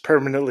that's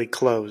permanently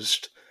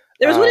closed.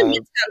 There was one in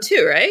Midtown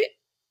too, right?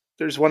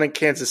 There's one in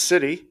Kansas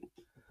City.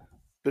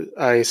 But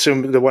I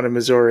assume the one in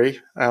Missouri.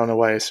 I don't know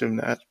why I assume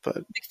that, but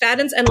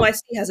McFadden's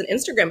NYC has an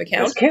Instagram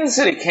account. Kansas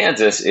City,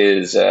 Kansas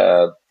is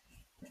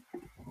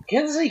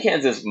Kansas City,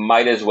 Kansas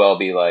might as well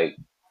be like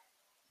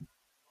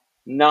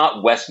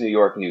not West New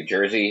York, New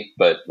Jersey,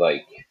 but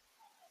like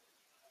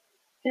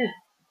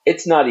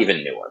it's not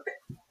even Newark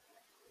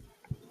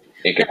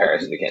in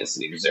comparison to Kansas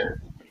City, Missouri.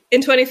 In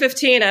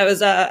 2015, I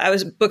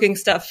was booking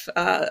stuff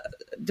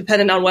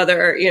dependent on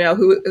whether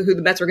who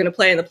the Mets were going to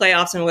play in the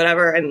playoffs and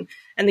whatever, and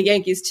the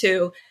Yankees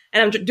too.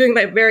 And I'm doing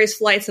my various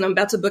flights, and I'm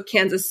about to book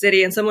Kansas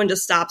City, and someone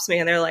just stops me,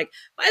 and they're like,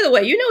 "By the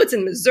way, it's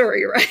in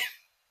Missouri, right?"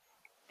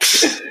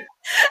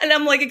 And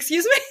I'm like,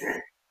 "Excuse me."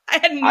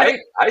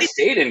 I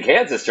stayed in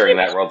Kansas during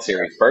that World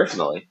Series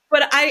personally,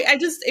 but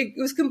it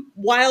was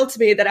wild to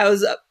me that I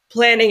was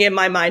planning in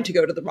my mind to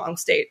go to the wrong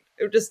state.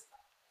 It was just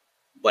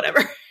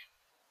whatever.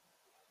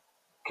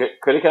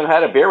 Could have come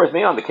had a beer with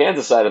me on the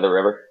Kansas side of the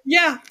river.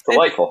 Yeah.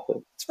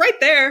 Delightful. It's right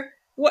there.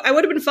 I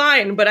would have been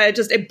fine, but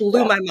it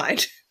blew my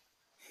mind.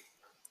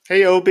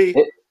 Hey, Obi.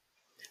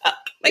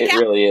 It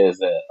really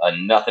is a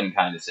nothing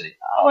kind of city.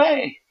 Oh,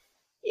 hey.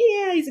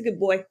 Yeah, he's a good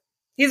boy.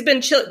 He's been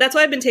chill. That's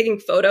why I've been taking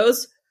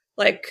photos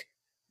like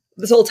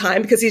this whole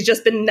time, because he's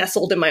just been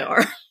nestled in my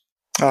arm.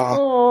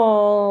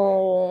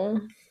 Oh.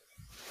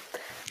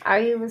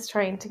 I was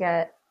trying to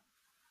get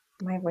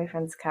my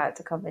boyfriend's cat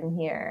to come in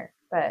here,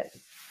 but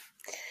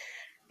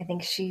I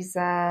think she's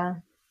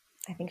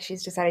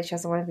decided she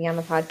doesn't want to be on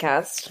the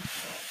podcast.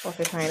 We'll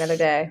have to try another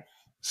day.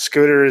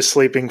 Scooter is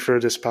sleeping for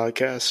this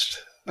podcast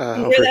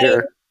over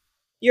here.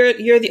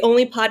 You're the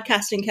only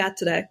podcasting cat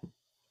today.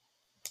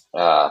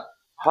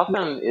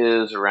 Puffin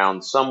is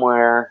around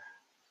somewhere.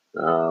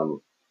 I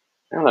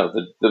don't know.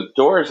 The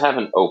doors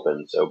haven't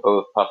opened, so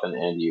both Puffin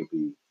and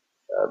Yuppie,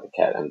 the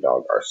cat and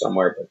dog, are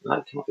somewhere, but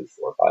not accounted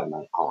for by my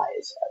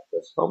eyes at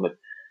this moment.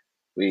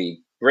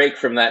 We break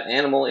from that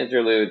animal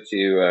interlude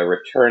to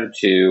return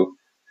to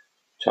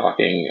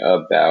talking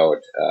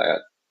about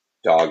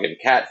dog and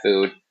cat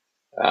food,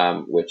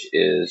 which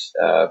is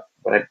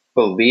what I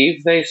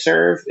believe they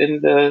serve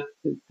in the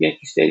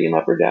Yankee Stadium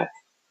upper deck.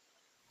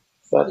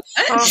 But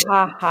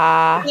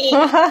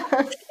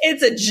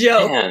it's a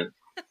joke. Man,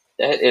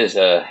 that is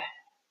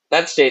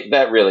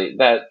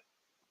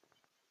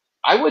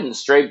I wouldn't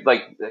stray,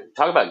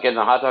 talk about getting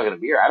a hot dog and a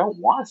beer. I don't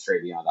want to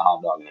stray beyond a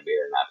hot dog and a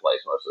beer in that place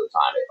most of the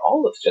time.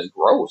 All looks just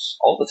gross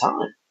all the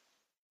time.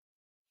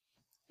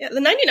 Yeah,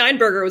 the 99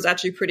 burger was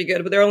actually pretty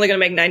good, but they're only going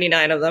to make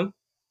 99 of them.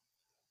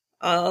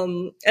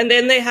 And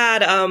then they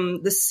had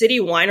the City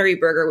Winery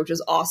burger, which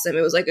was awesome.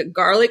 It was like a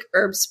garlic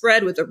herb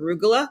spread with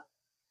arugula.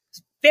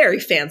 It's very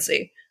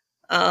fancy.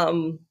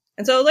 And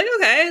so I was like,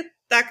 okay,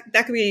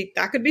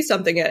 that could be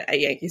something at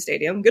Yankee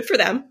Stadium. Good for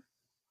them.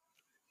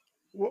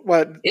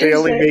 What, they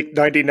only make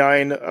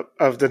 99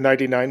 of the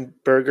 99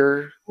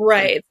 burger?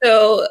 Right.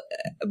 So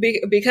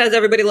because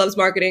everybody loves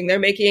marketing, they're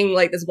making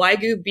like this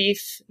Wagyu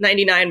beef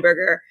 99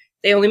 burger.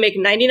 They only make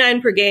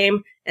 99 per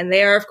game, and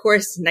they are, of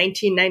course,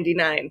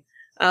 $19.99.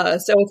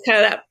 So it's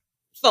kind of that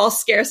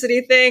false scarcity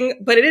thing,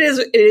 but it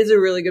is a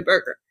really good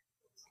burger.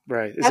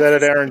 Right. Is that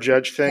an Aaron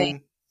Judge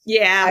thing?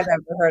 Yeah. I've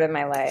ever heard in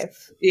my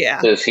life.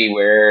 Yeah. Does he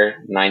wear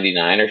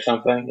 99 or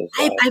something?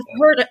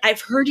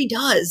 I've heard he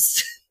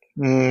does.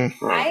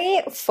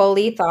 I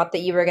fully thought that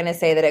you were going to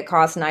say that it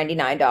cost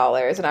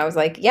 $99, and I was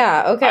like,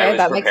 "Yeah, okay,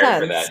 that makes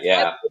sense." For that,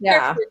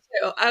 yeah.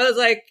 I was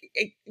like,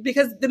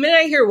 because the minute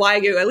I hear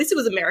Wagyu, at least it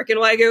was American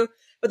Wagyu,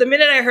 but the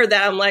minute I heard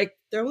that, I'm like,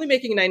 they're only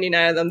making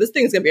 99 of them. This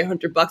thing's going to be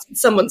 $100, and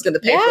someone's going to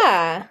pay.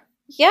 Yeah,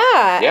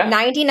 yeah.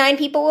 99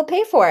 people will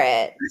pay for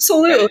it.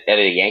 Absolutely. At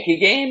a Yankee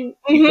game,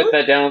 you put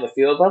that down on the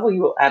field level,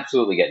 you will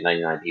absolutely get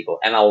 99 people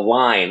and a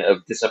line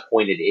of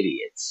disappointed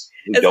idiots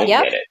who don't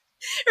get it.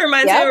 It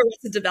reminds me of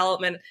Arrested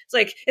Development. It's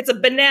like, it's a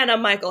banana,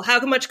 Michael.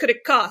 How much could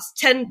it cost?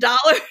 $10?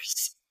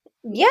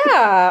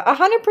 Yeah,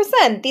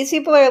 100%. These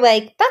people are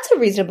like, that's a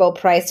reasonable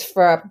price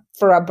for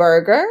a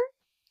burger.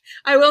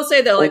 I will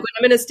say though, like when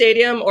I'm in a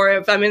stadium or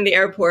if I'm in the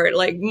airport,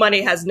 like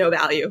money has no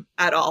value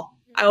at all.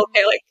 I will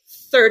pay like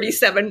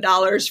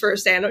 $37 for a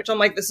sandwich. I'm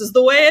like, this is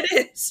the way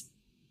it is.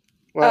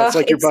 Well, it's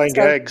like you're buying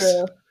eggs.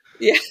 True.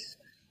 Yeah.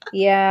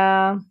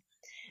 Yeah.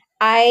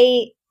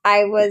 I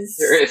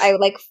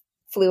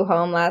flew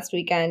home last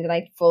weekend and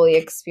I fully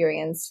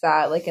experienced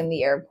that in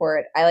the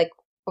airport. I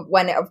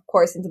went, of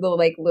course, into the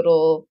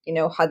little,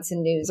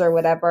 Hudson News or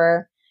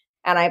whatever.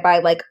 And I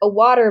buy a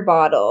water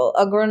bottle,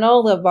 a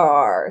granola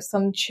bar,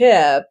 some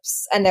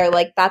chips. And they're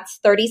like, that's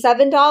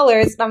 $37.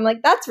 And I'm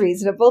like, that's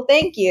reasonable.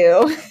 Thank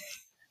you.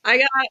 I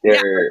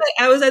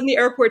was in the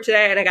airport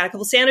today and I got a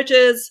couple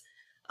sandwiches.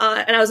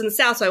 And I was in the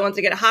South, so I wanted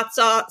to get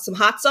some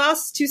hot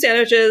sauce, 2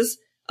 sandwiches,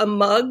 a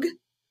mug,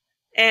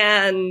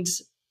 and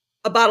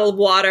a bottle of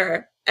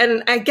water.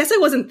 And I guess I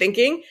wasn't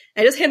thinking.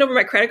 I just hand over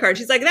my credit card.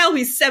 She's like, that'll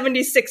be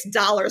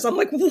 $76. I'm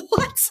like,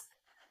 what?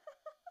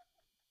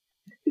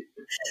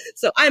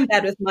 So I'm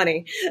bad with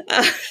money.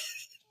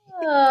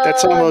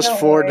 That's almost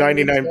don't worry,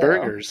 me $4.99 too.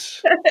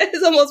 burgers.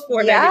 It's almost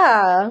 $4.99.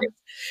 Yeah.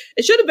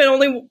 It should have been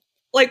only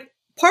like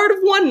part of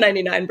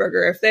 $1.99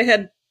 burger if they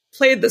had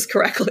played this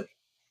correctly.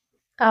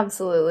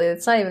 Absolutely.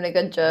 It's not even a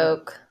good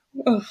joke.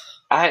 Ugh.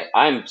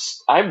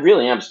 I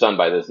really am stunned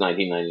by this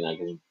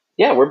 1999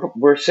 because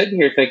we're sitting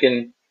here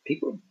thinking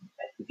the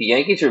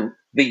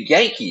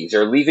Yankees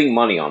are leaving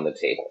money on the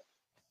table.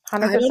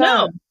 100%. I don't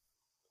know.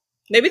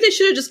 Maybe they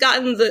should have just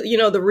gotten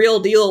the real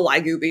deal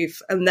Wagyu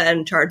beef and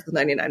then charged the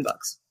 $99.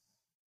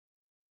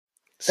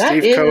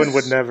 Steve Cohen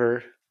would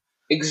never.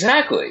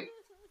 Exactly.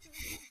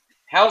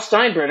 Hal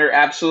Steinbrenner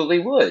absolutely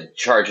would,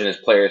 charging his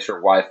players for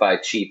Wi-Fi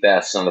cheap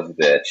ass son of a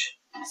bitch.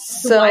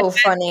 So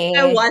funny.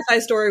 That Wi-Fi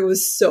story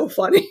was so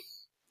funny.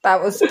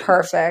 That was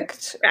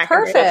perfect. That's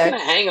Perfect. gonna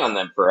hang on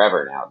them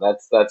forever now.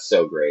 That's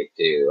so great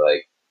too.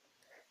 Like,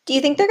 Do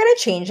you think they're going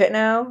to change it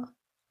now?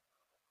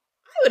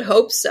 I would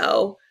hope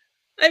so.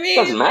 I mean,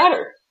 it doesn't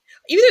matter.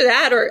 Either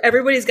that or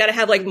everybody's got to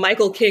have like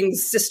Michael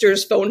King's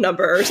sister's phone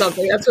number or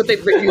something. That's what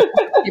they've written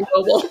on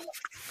mobile.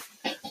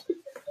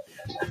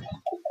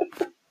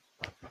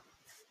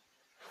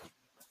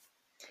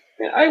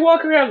 I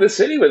walk around the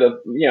city with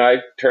I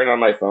turn on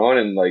my phone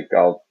and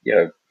I'll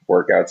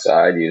work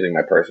outside using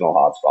my personal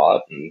hotspot,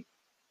 and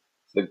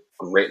the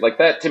great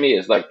that to me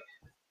is like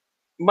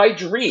my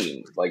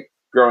dream. Like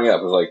growing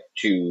up was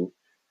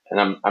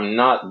and I'm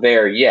not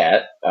there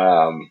yet.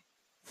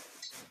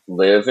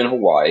 Live in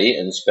Hawaii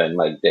and spend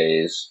my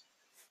days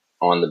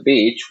on the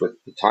beach. With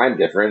the time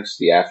difference,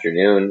 the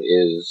afternoon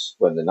is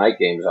when the night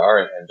games are,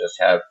 and just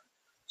have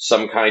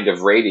some kind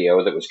of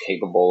radio that was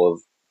capable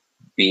of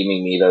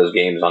beaming me those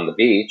games on the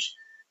beach.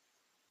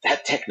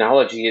 That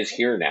technology is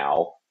here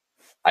now.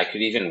 I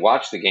could even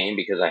watch the game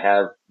because I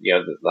have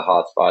the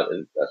hotspot,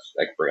 and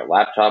I can bring a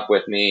laptop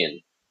with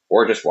me,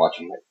 or just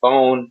watching my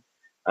phone.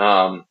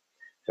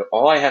 So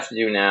all I have to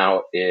do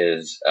now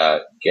is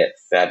get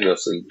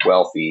fabulously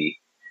wealthy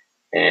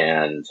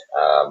and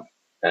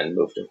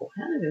move to Hawaii.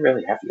 I didn't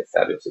really have to get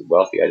fabulously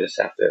wealthy. I just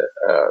have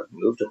to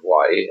move to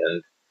Hawaii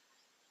and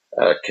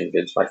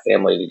convince my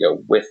family to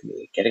go with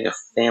me. Getting a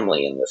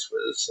family in this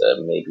was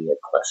maybe a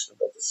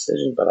questionable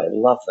decision, but I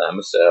love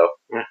them, so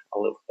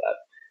I'll live with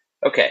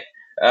that. Okay.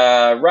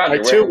 Roger, I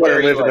too want to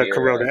live in a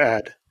Corona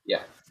ad.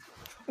 Yeah.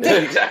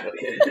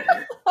 Exactly.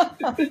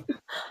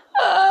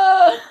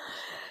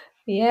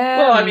 Yeah,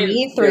 Well, I mean,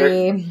 me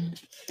three.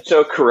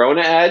 So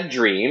Corona ad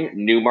dream,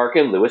 Newmark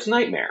and Lewis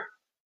nightmare.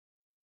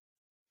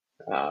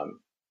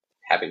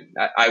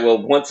 I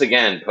will once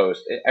again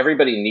post.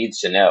 Everybody needs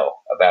to know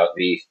about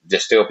the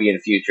dystopian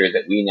future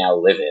that we now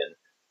live in,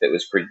 that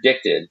was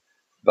predicted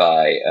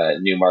by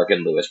Newmark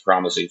and Lewis,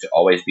 promising to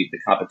always beat the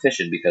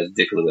competition because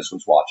Dick Lewis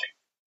was watching.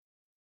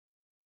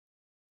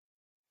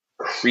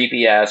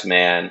 Creepy ass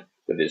man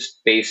with his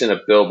face in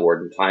a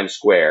billboard in Times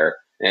Square,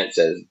 and it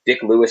says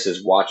Dick Lewis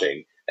is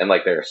watching. And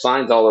there are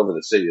signs all over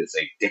the city that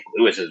say Dick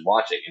Lewis is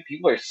watching, and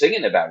people are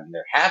singing about it, and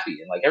they're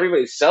happy, and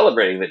everybody's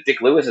celebrating that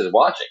Dick Lewis is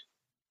watching.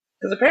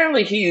 Because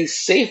apparently he's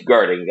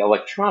safeguarding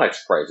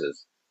electronics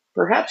prices,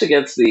 perhaps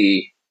against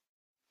the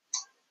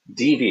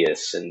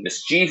devious and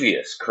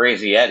mischievous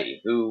Crazy Eddie,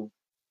 who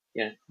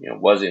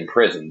was in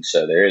prison,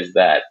 so there is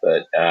that.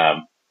 But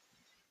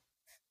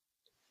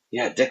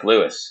Dick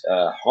Lewis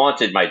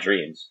haunted my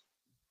dreams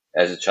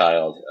as a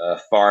child,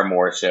 far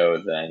more so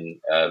than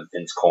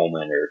Vince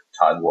Coleman or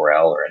Todd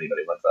Worrell or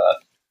anybody like that.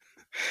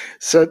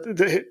 So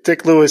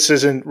Dick Lewis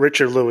isn't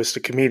Richard Lewis,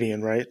 the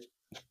comedian, right?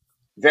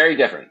 Very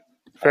different.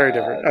 Very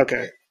different.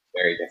 Okay.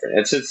 Very different.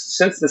 And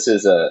since this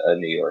is a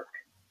New York,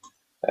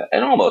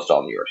 and almost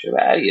all New York show,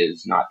 Addie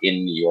is not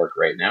in New York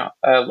right now.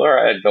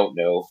 Laura, I don't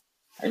know.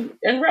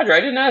 And Roger, I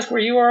didn't ask where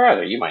you are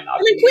either. You might not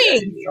be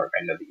in New York.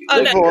 I know that you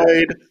live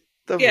here.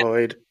 The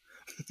void.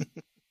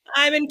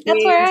 I'm in Queens.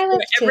 That's where I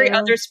live every too.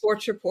 other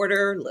sports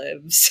reporter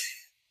lives.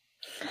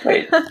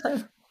 Wait.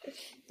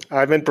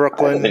 I'm in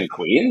Brooklyn. I live in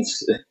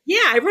Queens?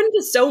 Yeah, I run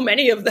into so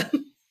many of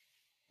them.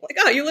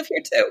 Oh, you live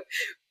here too.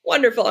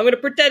 Wonderful. I'm going to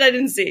pretend I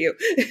didn't see you.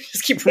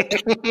 Just keep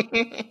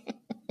running.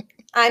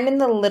 I'm in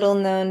the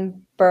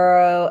little-known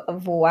borough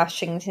of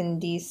Washington,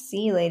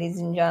 D.C., ladies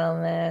and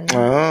gentlemen.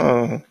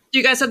 Oh. Do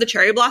you guys have the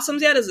cherry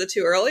blossoms yet? Is it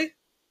too early?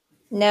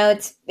 No,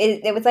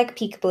 it was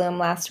peak bloom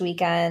last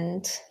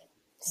weekend.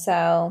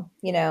 So,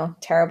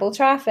 terrible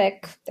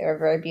traffic. They were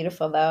very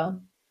beautiful, though.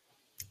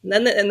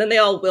 And then they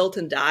all wilt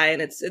and die,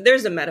 and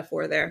there's a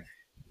metaphor there.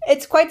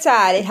 It's quite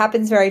sad. It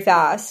happens very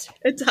fast.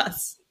 It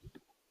does.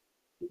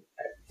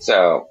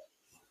 So,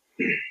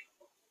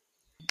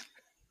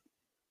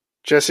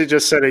 Jesse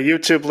just sent a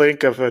YouTube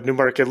link of a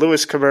Newmark and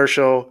Lewis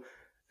commercial,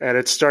 and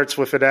it starts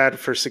with an ad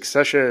for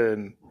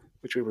Succession,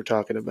 which we were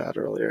talking about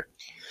earlier.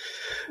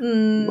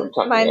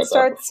 Mine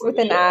starts with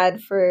an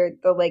ad for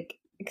the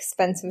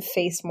expensive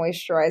face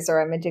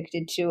moisturizer I'm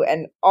addicted to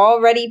and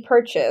already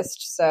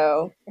purchased.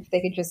 So if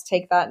they could just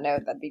take that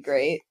note, that'd be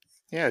great.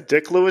 Yeah,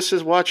 Dick Lewis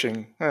is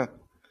watching. Huh.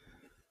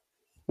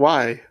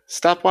 Why?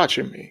 Stop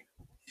watching me.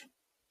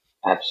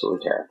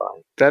 Absolutely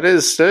terrifying. That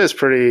is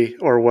pretty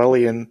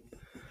Orwellian.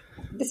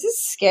 This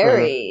is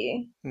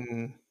scary.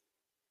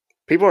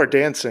 People are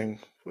dancing,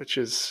 which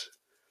is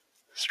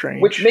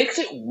strange. Which makes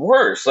it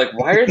worse. Like,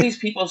 why are these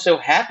people so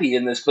happy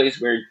in this place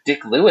where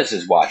Dick Lewis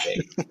is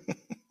watching?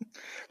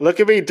 Look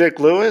at me, Dick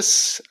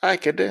Lewis. I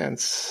can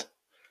dance.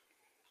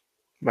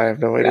 I have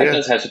no idea. That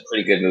does have some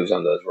pretty good moves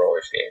on those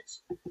roller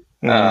skates.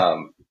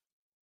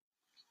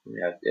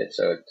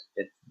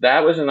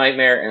 That was a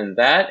nightmare,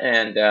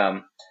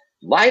 and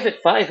Live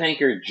at 5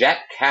 anchor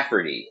Jack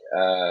Cafferty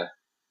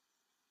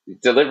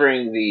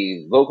delivering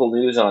the local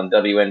news on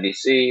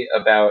WNBC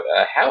about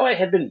how I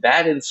had been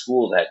bad in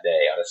school that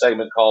day on a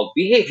segment called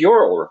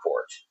Behavioral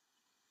Report.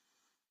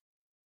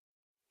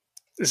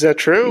 Is that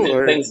true?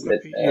 Or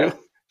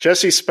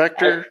Jesse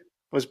Spector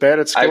was bad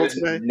at school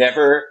today?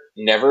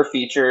 Never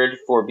featured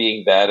for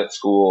being bad at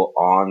school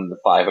on the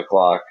 5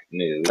 o'clock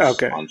news on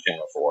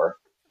Channel 4.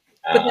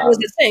 But that was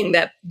the thing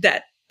that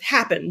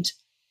happened.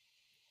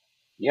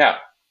 Yeah.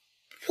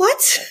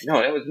 What?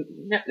 No, it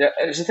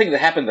was a thing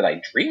that happened that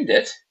I dreamed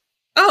it.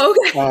 Oh,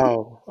 okay.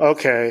 Oh,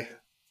 okay.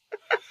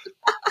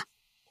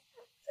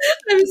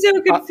 I'm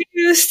so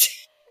confused.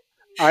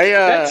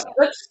 That's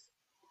the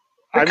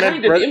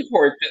kind of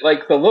import that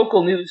like the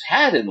local news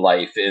had in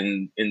life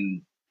in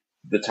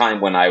the time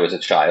when I was a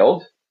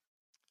child.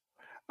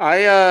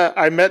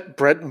 I met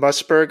Brent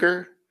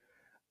Musburger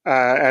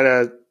at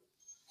a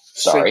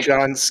St.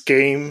 John's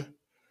game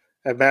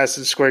at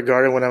Madison Square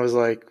Garden when I was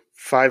like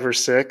 5 or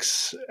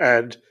 6,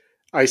 and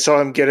I saw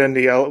him get in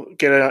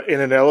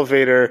an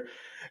elevator,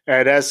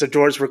 and as the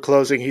doors were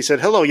closing, he said,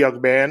 "Hello,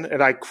 young man,"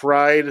 and I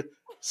cried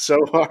so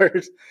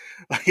hard,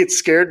 like it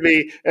scared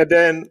me. And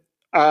then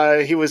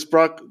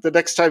the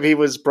next time he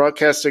was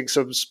broadcasting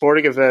some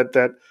sporting event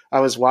that I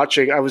was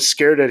watching, I was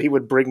scared that he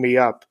would bring me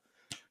up,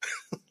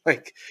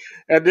 like.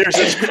 And there's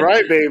this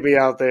crybaby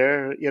out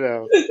there, you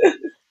know.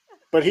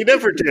 But he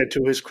never did,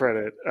 to his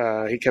credit.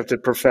 He kept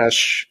it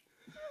profesh.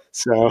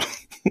 So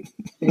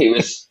he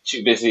was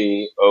too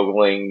busy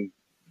ogling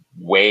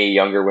way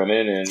younger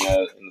women in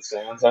the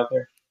stands out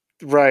there.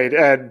 Right.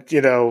 And,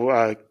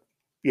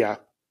 yeah.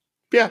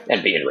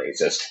 And being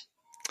racist.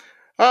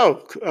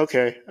 Oh,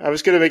 okay. I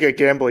was going to make a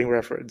gambling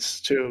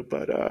reference, too,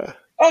 but...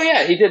 oh,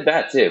 yeah, he did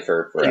that, too,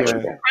 for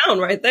Brown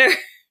right there.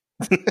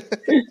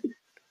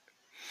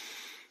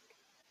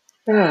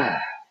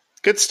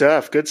 Good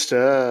stuff.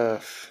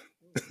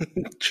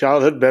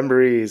 Childhood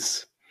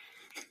memories.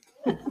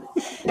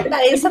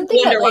 That is something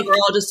that we're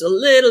all just a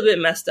little bit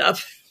messed up.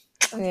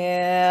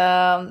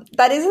 Yeah,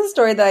 that is a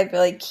story that I feel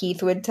like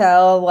Keith would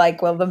tell.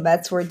 Like when the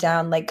Mets were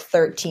down like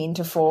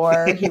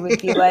 13-4, he would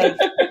be like,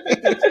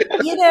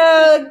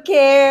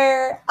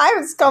 Gare, I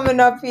was coming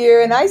up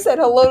here and I said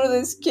hello to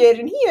this kid,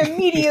 and he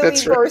immediately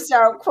burst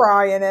out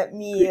crying at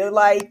me.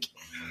 Like,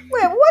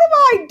 wait, what have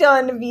I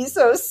done to be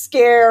so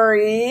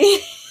scary?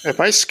 Am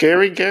I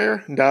scary,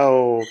 Gare?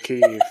 No,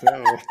 Keith,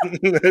 no.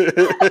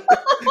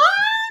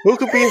 Who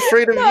could be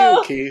afraid of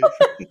you, Keith?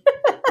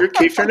 You're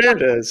Keith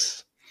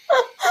Hernandez.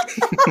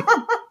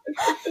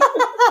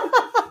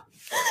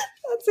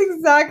 That's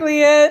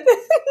exactly it.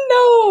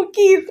 No,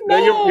 Keith,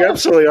 no. You're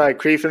absolutely right.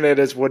 Keith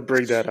Hernandez would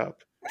bring that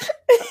up.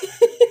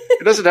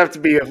 It doesn't have to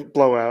be a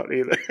blowout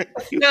either.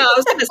 No, I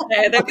was going to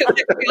say, that could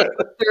be like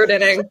the third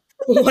inning.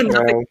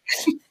 No.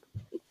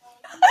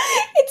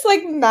 It's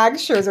like Max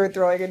Scherzer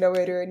throwing a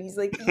no-hitter, and he's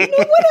like, what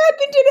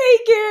happened today,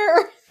 Gare?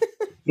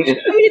 I mean,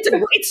 it's a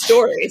great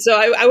story, so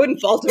I wouldn't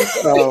fault him.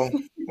 Oh,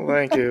 well,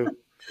 thank you.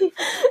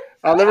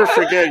 I'll never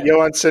forget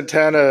Yohan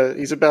Santana.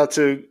 He's about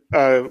to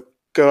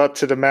go up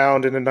to the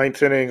mound in the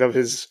 9th inning of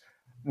his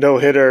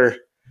no-hitter,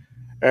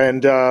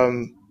 and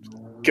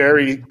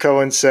Gary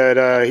Cohen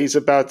said he's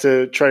about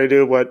to try to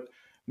do what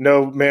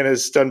no man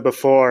has done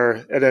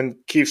before, and then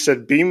Keith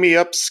said, "Beam me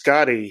up,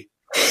 Scotty."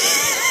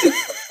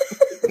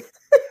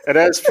 And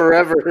that's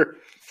forever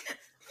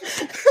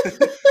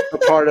a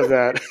part of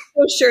that.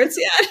 No shirts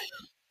yet.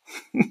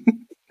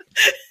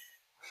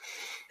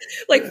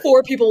 Like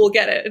 4 people will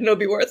get it and it'll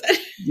be worth it.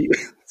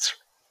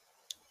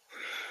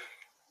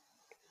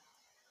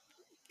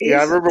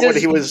 Yeah, I remember when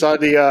he was on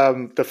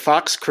the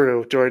Fox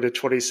crew during the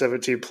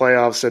 2017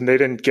 playoffs, and they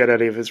didn't get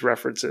any of his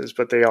references,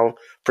 but they all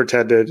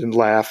pretended and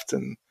laughed,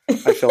 and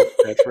I felt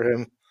bad for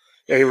him.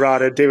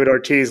 A-Rod and David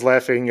Ortiz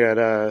laughing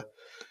at,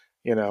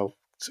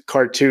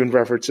 cartoon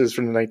references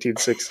from the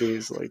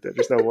 1960s. Like that.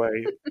 There's no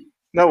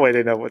way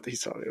they know what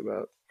he's talking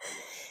about.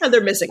 And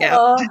they're missing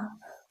out.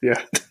 Yeah.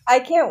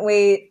 I can't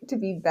wait to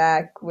be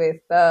back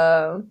with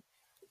the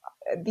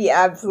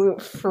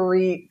absolute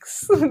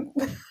freaks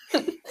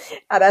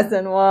at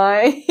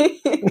SNY.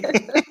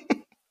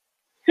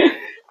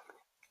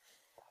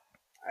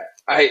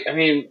 I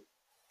mean,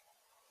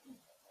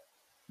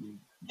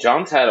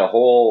 John's had a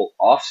whole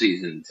off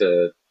season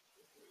to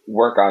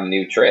work on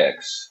new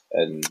tricks,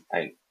 and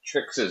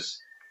tricks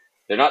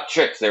they're not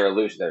tricks; they're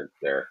illusion.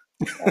 They're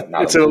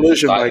not. It's an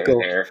illusion, Michael.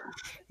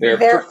 They're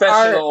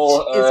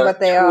professional art is what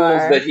they tools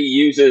are. that he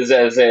uses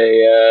as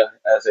a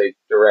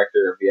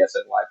director of the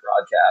SNY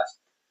broadcast.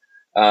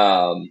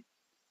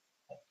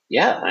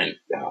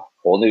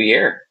 Whole new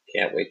year.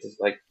 Can't wait to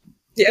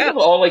Think Yeah. of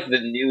all like the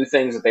new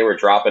things that they were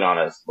dropping on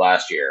us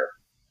last year.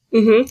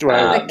 Mm-hmm.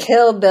 Right. The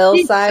Kill Bill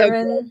He's so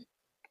siren.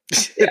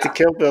 The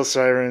Kill Bill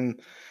siren.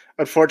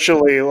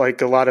 Unfortunately,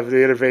 like a lot of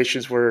the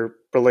innovations were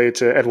related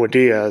to Edwin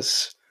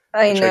Diaz,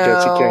 I which I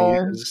guess he can't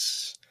know.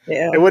 use.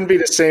 Yeah. It wouldn't be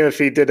the same if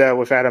he did that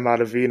with Adam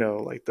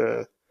Ottavino, like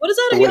What is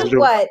that? The He, Wizard of-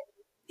 What?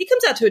 he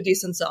comes out to a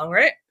decent song,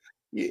 right?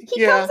 He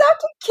yeah. comes out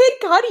to Kid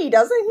Cudi,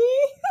 doesn't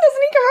he?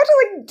 Doesn't he come out to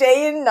like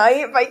Day and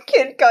Night by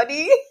Kid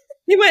Cudi?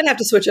 He might have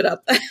to switch it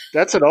up.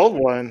 That's an old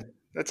one.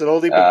 That's an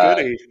oldie but Uh,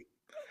 goodie.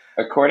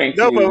 According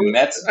No, to but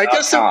Mets.com, I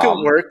guess it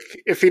could work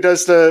if he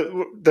does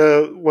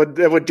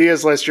what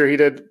Diaz last year. He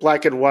did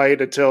black and white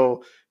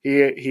until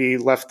he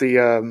left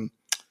the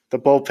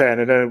bullpen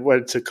and then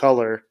went to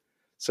color.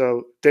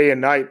 So day and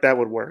night that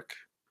would work.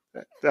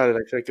 Now that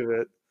I think of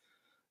it,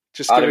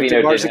 just giving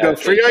Ottavino DeMars did to go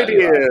have free Kid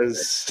Cudi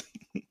ideas.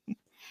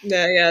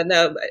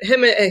 No.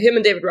 Him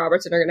and David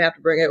Robertson are going to have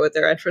to bring it with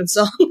their entrance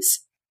songs.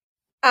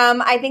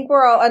 I think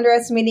we're all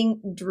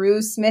underestimating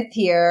Drew Smith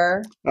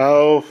here.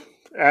 Oh,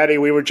 Addie,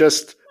 we were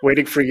just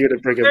waiting for you to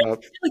bring him up.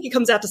 I feel like he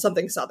comes out to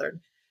something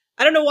Southern.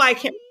 I don't know why I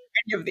can't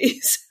remember any of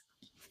these.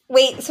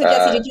 Wait, so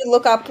Jesse, did you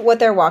look up what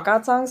their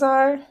walkout songs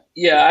are?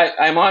 Yeah,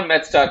 I'm on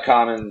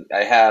Mets.com, and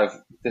I have,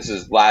 this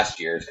is last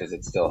year's because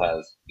it still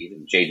has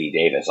even J.D.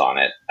 Davis on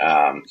it.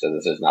 So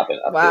this has not been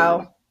updated.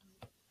 Wow.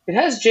 It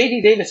has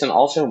J.D. Davis and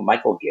also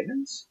Michael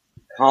Gibbons.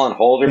 Colin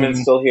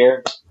Holderman's still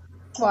here.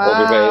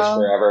 Holder Base Wow.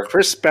 forever.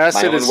 Chris My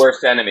Bassett own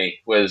worst enemy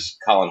was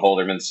Colin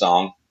Holderman's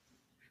song.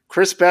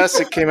 Chris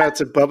Bassett came out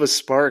to Bubba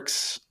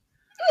Sparks'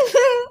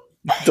 You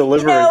know,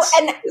 Deliverance.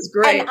 It's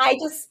great. and I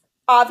just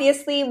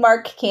obviously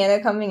Mark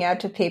Canna coming out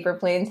to Paper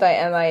Planes by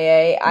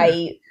MIA.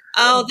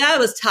 Oh, that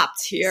was top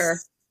tier.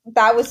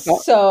 That was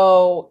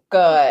so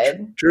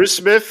good. Drew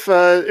Smith,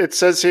 it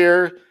says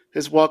here,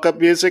 his walk-up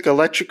music,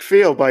 Electric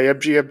Feel by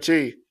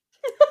MGMT.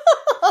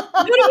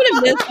 You know what I'm going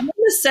to miss? I'm going to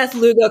miss Seth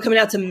Lugo coming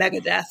out to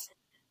Megadeth.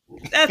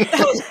 That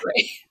was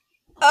great.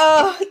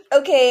 Oh,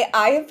 okay.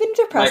 I have been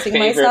My depressing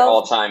favorite myself.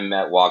 all-time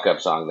Met walk-up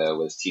song, though,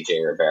 was T.J.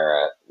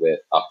 Rivera with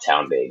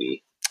Uptown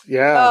Baby.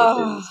 Yeah.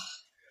 Oh,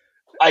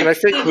 I And I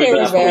think could T.J.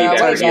 not believe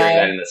Rivera, I was my hearing guy.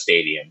 that in the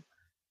stadium.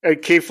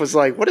 And Keith was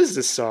like, what is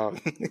this song?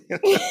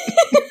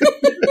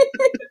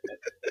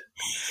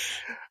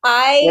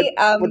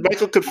 When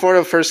Michael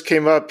Conforto first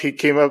came up, he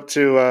came up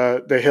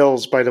to The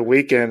Hills by The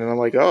Weeknd, and I'm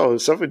like, oh,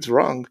 something's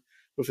wrong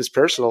with his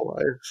personal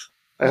life.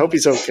 I hope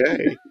he's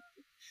okay.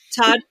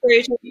 Todd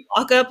Frazier's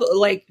walk up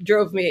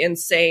drove me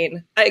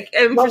insane.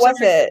 what was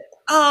it?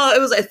 Oh,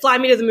 it was like Fly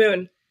Me to the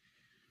Moon.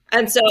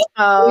 And so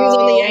when he was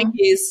on the Oh,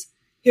 Yankees,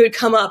 he would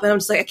come up and I'm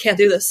just like, I can't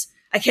do this.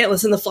 I can't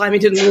listen to Fly Me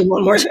to the Moon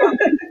one more time.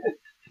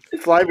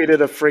 Fly me to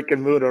the freaking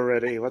moon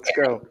already. Let's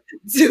go.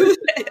 Do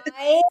it.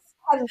 I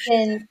have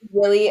been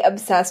really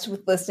obsessed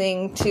with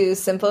listening to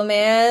Simple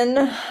Man.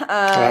 Just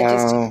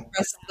to Oh.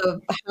 express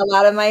the hell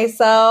out of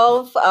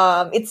myself.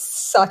 It's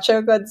such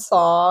a good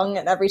song,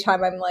 and every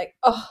time I'm like,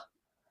 oh,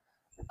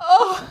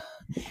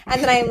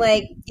 and then I'm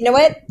like, you know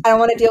what? I don't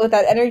want to deal with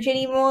that energy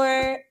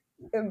anymore.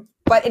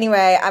 But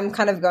anyway, I'm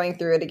kind of going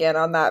through it again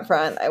on that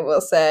front, I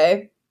will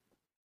say.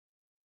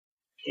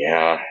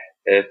 Yeah,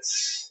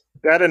 it's...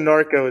 That and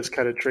Narco is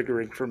kind of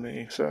triggering for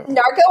me. So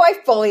Narco, I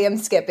fully am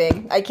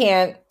skipping. I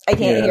can't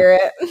Yeah. hear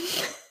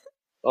it.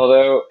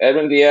 Although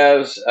Edwin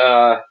Diaz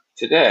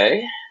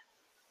today,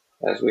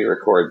 as we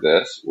record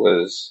this,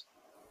 was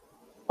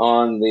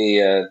on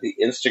the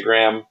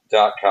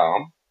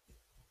Instagram.com.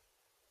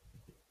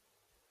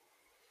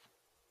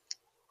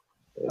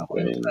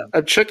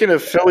 I'm checking the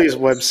Phillies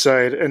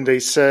website, and they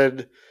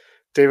said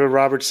David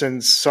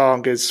Robertson's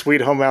song is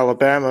 "Sweet Home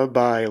Alabama"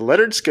 by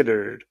Leonard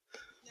Skinner.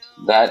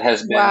 That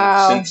has been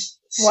Wow. since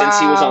he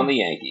was Wow. on the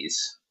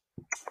Yankees.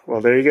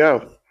 Well, there you go.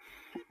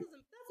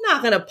 That's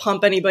not going to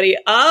pump anybody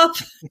up.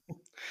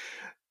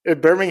 In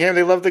Birmingham,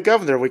 they love the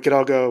governor. We could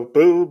all go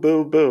boo,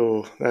 boo,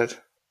 boo. That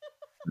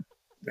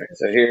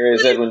So here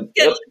is Edwin.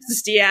 Get Yep,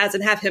 Alexis Diaz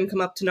and have him come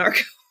up to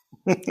Narco.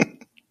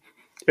 it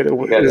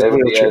we got is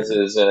Edwin wheelchair.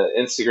 Diaz's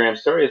Instagram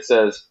story. It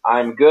says,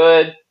 "I'm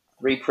good.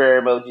 3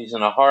 prayer emojis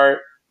and a heart.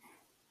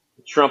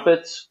 The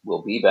trumpets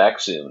will be back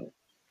soon."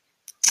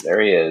 There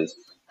he is,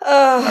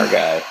 our Ugh.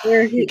 guy.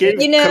 He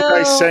gave You know-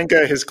 Kodai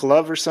Senga his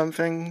glove or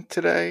something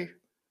today.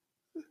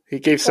 He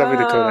gave something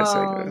to Kodai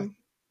Wow. Senga.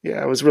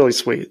 Yeah, it was really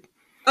sweet.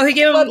 Oh, he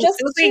gave him. Well, It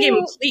just looks like he gave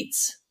him to-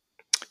 cleats.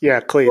 Yeah,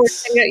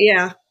 cleats.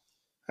 Yeah.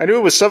 I knew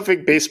it was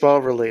something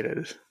baseball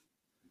related.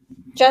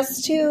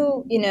 Just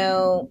to,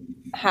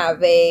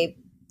 have a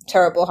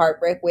terrible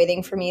heartbreak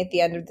waiting for me at the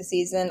end of the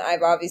season,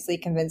 I've obviously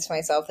convinced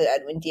myself that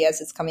Edwin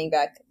Diaz is coming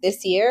back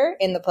this year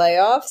in the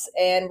playoffs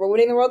and we're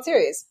winning the World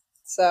Series.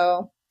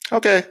 So,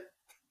 Okay,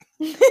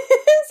 so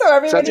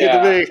everybody sounds good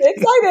to me.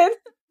 excited.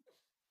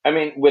 I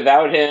mean,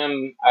 without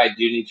him, I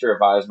do need to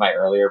revise my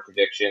earlier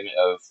prediction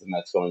of the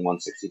Mets going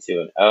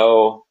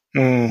 162-0.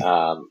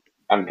 Mm.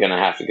 I'm gonna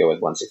have to go with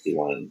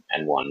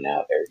 161-1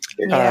 now.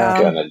 They're Yeah.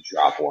 gonna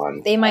drop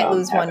one. They might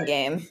lose one having-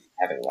 game.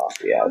 having lost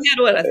the Avs. He had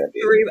what, They're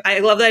beating- 3? I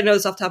love that I know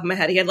this off the top of my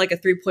head. He had like a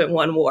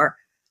 3.1 WAR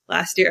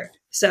last year,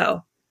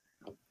 so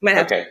might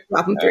have Okay. to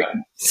drop him 3.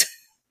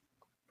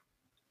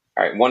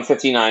 All right,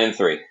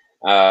 159-3.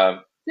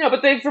 No,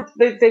 but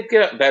they've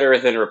got better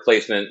than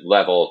replacement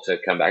level to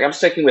come back. I'm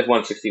sticking with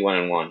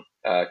 161-1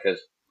 because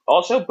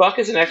also Buck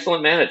is an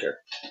excellent manager.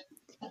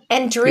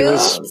 And Drew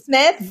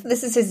Smith,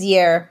 this is his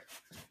year.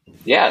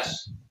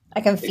 Yes,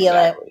 I can feel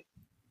it.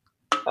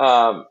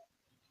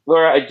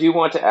 Laura, I do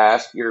want to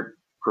ask your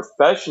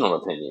professional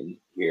opinion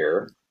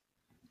here.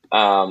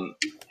 How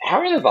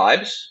are the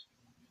vibes?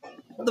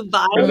 The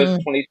vibe for the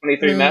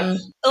 2023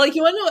 Mets? Like,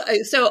 you want to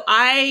know? So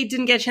I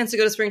didn't get a chance to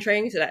go to spring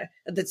training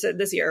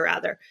this year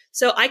rather.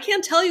 So I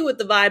can't tell you what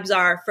the vibes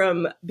are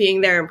from being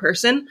there in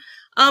person.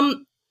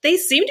 They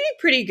seem to be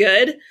pretty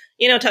good.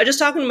 You know, just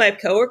talking to my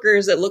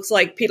coworkers, it looks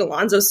like Pete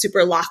Alonso's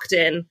super locked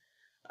in.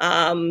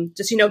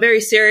 Just,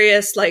 very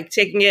serious, like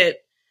taking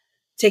it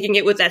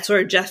with that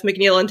sort of Jeff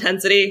McNeil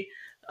intensity.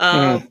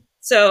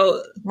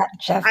 So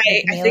I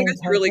think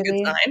it's a really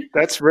good sign.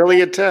 That's really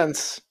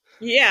intense.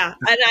 Yeah,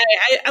 and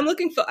I'm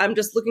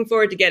just looking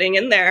forward to getting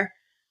in there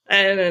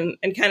and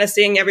kind of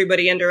seeing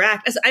everybody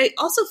interact. As I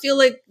also feel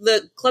like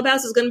the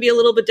clubhouse is going to be a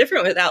little bit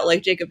different without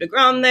like Jacob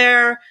deGrom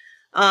there,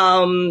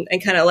 and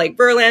kind of like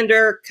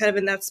Verlander kind of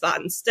in that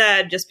spot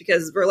instead, just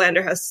because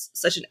Verlander has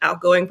such an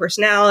outgoing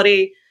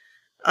personality.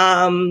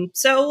 So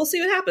we'll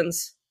see what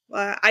happens.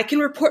 I can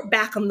report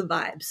back on the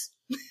vibes.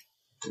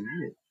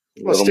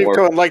 Well, Steve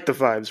Cohen liked the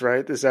vibes,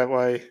 right? Is that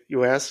why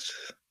you asked?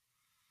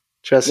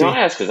 Jesse? No, I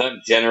asked because I'm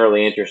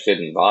generally interested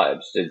in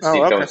vibes. Did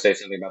Steve Cohen say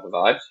something about the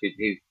vibes?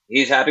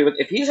 He's happy with.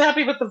 If he's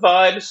happy with the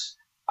vibes,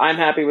 I'm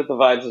happy with the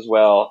vibes as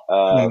well.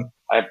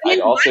 I'd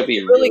also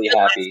be really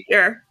happy.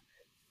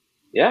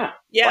 Yeah.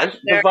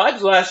 The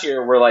vibes last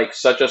year were like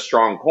such a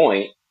strong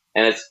point,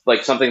 and it's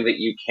like something that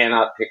you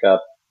cannot pick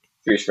up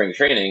through spring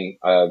training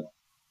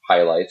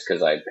highlights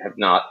because I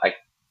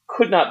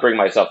could not bring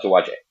myself to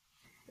watch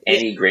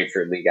any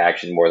Grapefruit League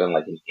action more than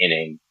like an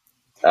inning.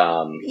 It's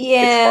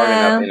hard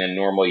enough in a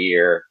normal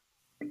year.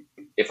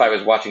 If I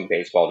was watching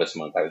baseball this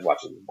month, I was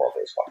watching the World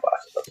Baseball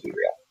Classic. Let's be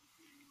real.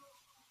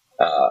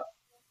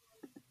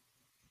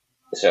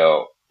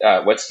 So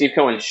what Steve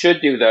Cohen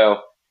should do,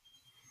 though,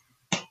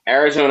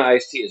 Arizona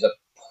Iced Tea is a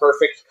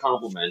perfect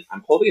compliment.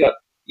 I'm holding it up.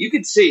 You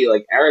could see,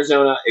 like,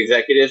 Arizona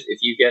executives,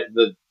 if you get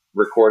the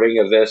recording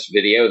of this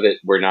video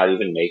that we're not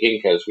even making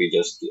because we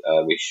just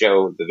we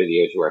show the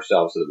video to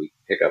ourselves so that we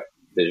can pick up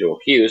visual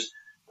cues,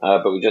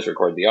 but we just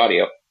record the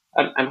audio.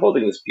 I'm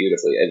holding this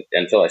beautifully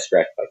until I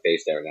scratch my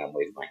face there and now I'm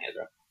waving my hands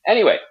around.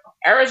 Anyway,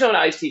 Arizona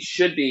Iced Tea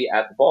should be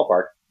at the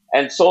ballpark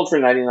and sold for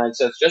 99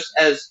 cents just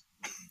as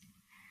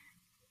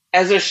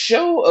a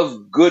show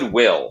of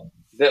goodwill.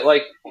 That,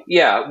 like,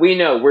 yeah, we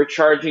know we're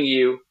charging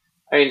you.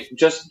 I mean,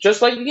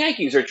 just like the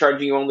Yankees are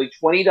charging you only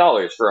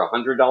 $20 for a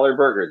 $100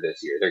 burger this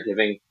year. They're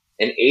giving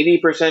an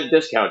 80%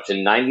 discount to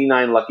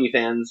 99 lucky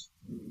fans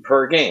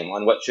per game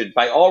on what should,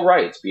 by all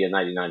rights, be a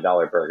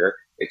 $99 burger,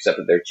 except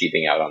that they're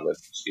cheaping out on the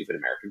stupid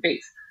American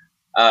beef.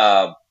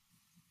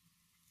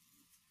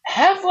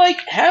 Have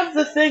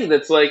the thing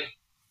that's like,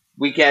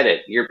 we get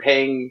it. You're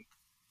paying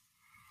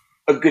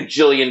a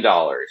gajillion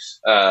dollars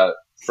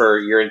for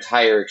your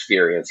entire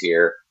experience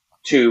here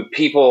to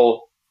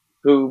people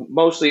who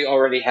mostly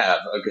already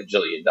have a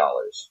gajillion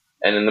dollars.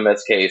 And in the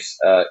Mets case,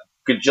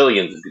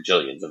 gajillions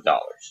of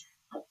dollars.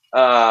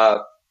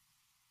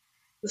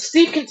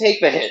 Steve can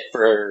take the hit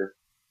for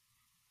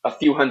a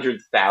few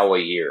hundred thou a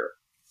year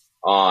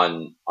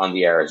on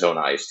the Arizona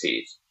Iced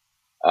Teas.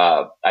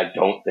 I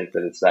don't think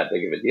that it's that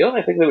big of a deal.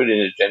 I think that would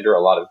engender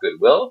a lot of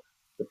goodwill.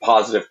 The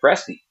positive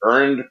press, the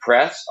earned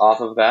press off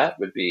of that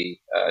would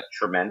be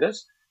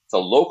tremendous. It's a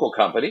local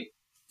company,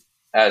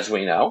 as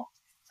we know.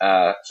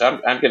 So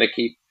I'm going to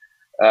keep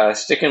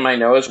sticking my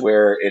nose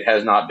where it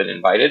has not been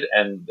invited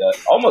and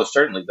almost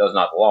certainly does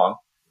not belong,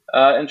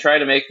 and try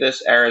to make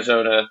this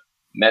Arizona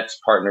Mets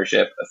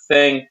partnership a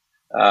thing.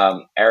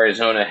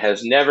 Arizona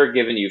has never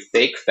given you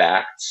fake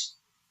facts,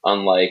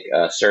 unlike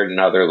certain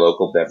other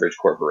local beverage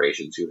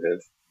corporations who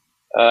have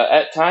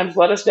at times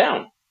let us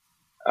down,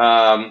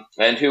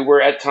 and who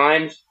were at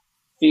times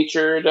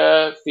featured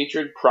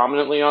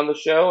prominently on the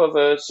show of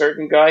a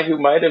certain guy who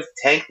might have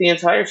tanked the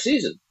entire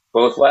season,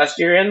 both last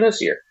year and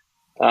this year.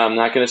 I'm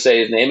not going to say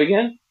his name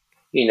again.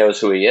 He knows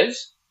who he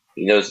is.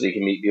 He knows that he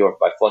can meet me over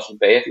by Flushing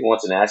Bay if he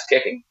wants an ass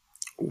kicking.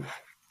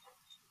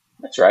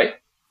 That's right.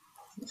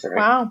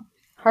 Wow.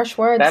 Harsh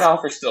words. That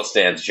offer still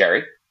stands,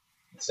 Jerry.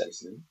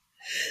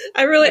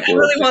 I really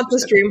want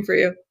this dream for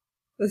you.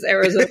 This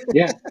Arizona.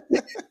 Yeah.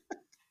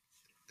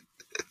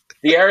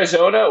 The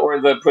Arizona or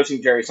the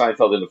pushing Jerry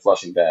Seinfeld into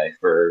Flushing Bay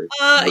for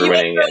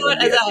ruining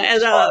it?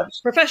 As a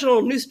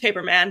professional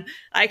newspaper man,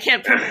 I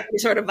can't promote any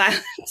sort of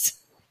violence.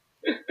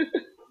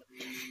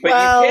 But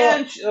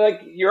you can,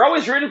 you're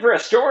always rooting for a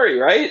story,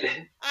 right?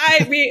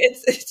 I mean,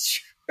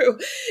 it's true.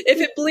 If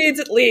it bleeds,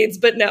 it leads.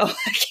 But no,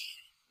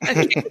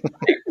 I can't.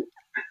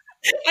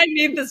 I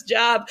need this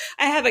job.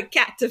 I have a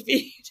cat to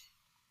feed.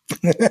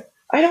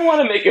 I don't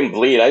want to make him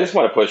bleed. I just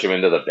want to push him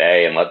into the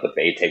bay and let the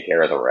bay take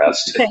care of the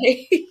rest.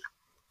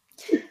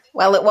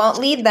 Well, it won't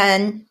lead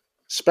then.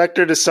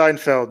 Spectre to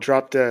Seinfeld,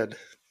 drop dead.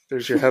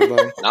 There's your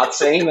headline. Not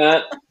saying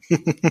that.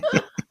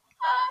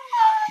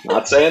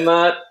 Not saying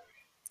that.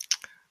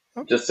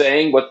 Just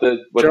saying what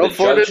the Gerald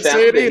Ford judge didn't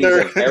found, say it that he's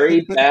either. a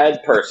very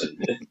bad person.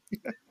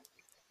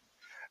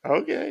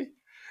 Okay.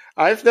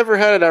 I've never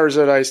had an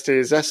Arizona iced tea.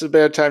 Is that a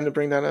bad time to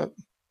bring that up?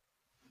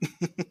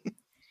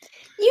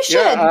 You should.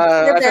 Yeah,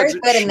 They're I've very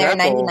had good and they're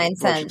Snapple 99 a bunch of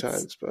cents.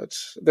 times, but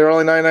they're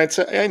only 99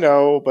 cents. I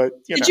know, but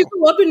Did you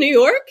grow up in New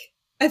York?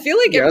 I feel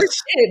like every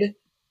Yes. kid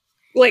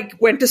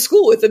went to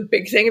school with a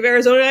big thing of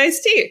Arizona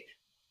iced tea.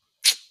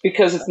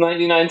 Because it's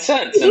 99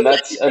 cents, and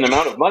that's an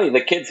amount of money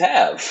that kids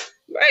have.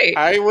 Right.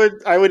 I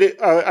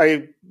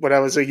when I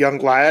was a young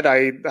lad,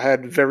 I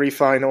had very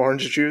fine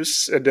orange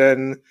juice, and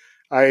then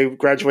I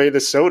graduated to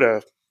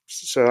soda.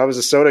 So I was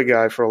a soda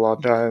guy for a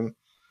long time.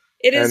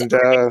 It is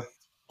And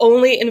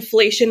only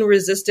inflation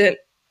resistant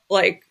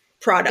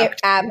product.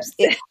 It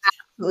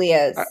absolutely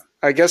is.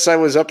 I guess I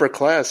was upper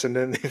class and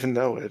didn't even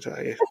know it.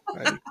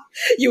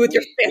 You with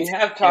your We fancy.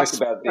 have talked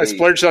about I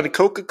splurged on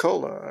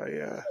Coca-Cola.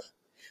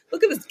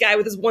 Look at this guy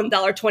with his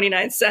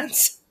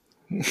 $1.29.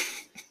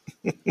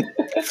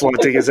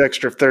 Flaunting his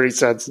extra 30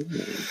 cents.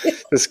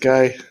 This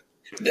guy.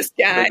 This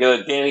guy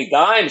Regular Danny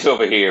Dimes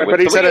over here. But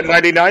he's three had a of them.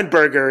 99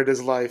 burger in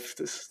his life.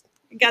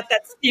 got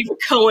that Steve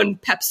Cohen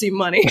Pepsi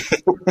money.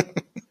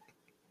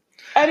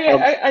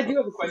 I do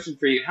have a question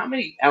for you. How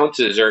many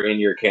ounces are in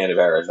your can of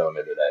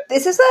Arizona today?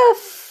 This is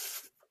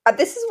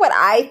this is what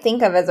I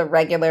think of as a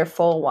regular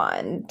full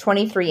one,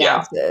 23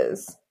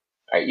 ounces.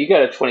 All right, you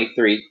got a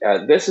 23.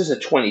 This is a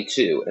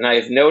 22. And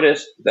I've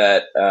noticed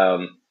that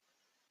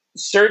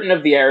certain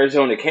of the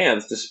Arizona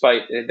cans,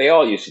 they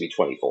all used to be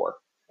 24.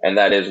 And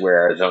that is where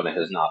Arizona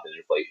has not been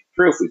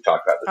inflation-proof. We've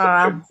talked about this on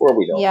the show before.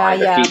 We don't mind.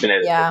 They're keeping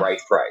it at the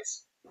right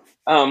price.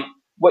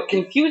 What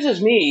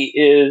confuses me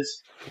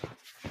is,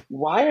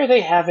 why are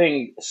they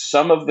having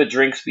some of the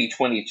drinks be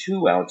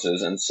 22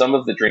 ounces and some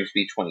of the drinks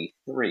be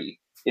 23?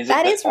 Is it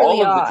that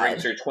all of the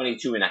drinks are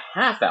 22 and a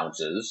half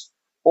ounces,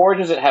 or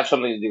does it have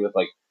something to do with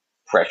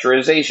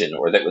pressurization,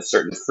 or that with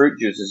certain fruit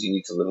juices you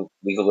need to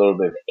leave a little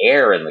bit of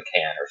air in the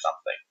can or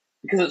something?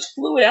 Because it's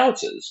fluid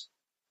ounces.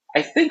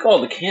 I think all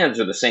the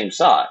cans are the same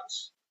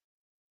size.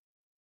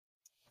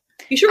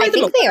 You sure? I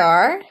think they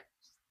are.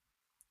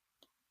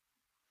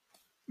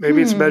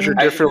 Maybe it's measured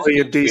differently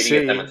in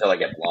DC. Them until I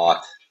get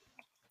blocked.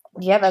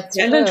 Yeah, that's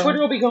true. And then Twitter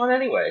will be gone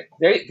anyway.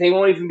 They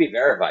won't even be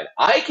verified.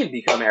 I can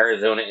become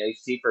Arizona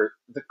iced tea for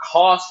the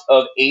cost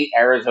of 8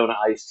 Arizona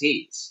iced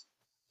teas.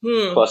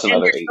 Plus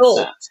another 8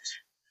 cents.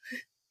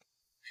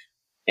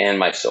 And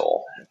my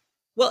soul.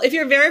 Well, if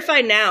you're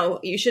verified now,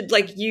 you should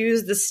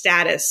use the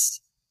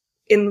status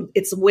in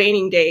its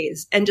waning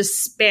days and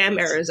just spam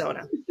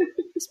Arizona.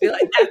 Just be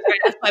like, that's right,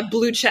 that's my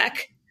blue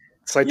check.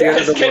 It's like the end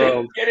of the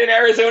world. Get in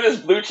Arizona's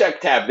blue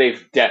check tab.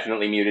 They've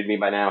definitely muted me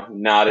by now.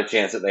 Not a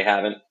chance that they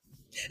haven't.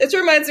 This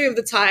reminds me of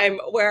the time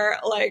where,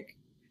 I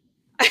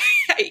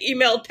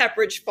emailed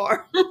Pepperidge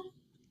Farm,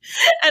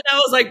 and I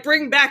was like,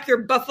 "Bring back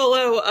your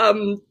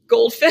buffalo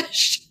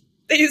goldfish."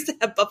 They used to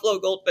have buffalo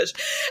goldfish,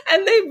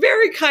 and they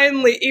very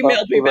kindly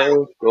emailed me back.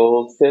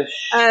 Goldfish,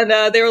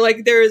 and they were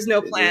like, "There is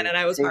no plan," and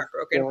I was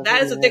heartbroken.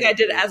 That is the thing I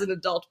did as an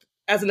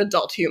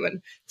adult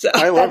human. So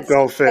I love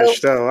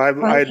goldfish, though.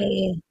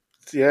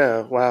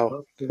 Yeah,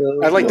 wow.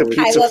 I like the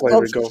pizza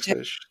flavored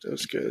goldfish. That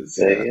was good.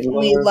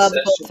 We love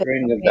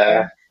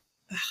goldfish.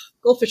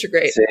 Goldfish are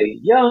great. Say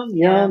yum,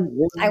 yum,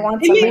 yum. I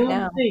want some right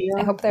now.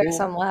 I hope there's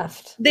some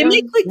left. They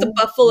make the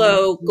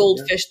buffalo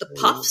goldfish, the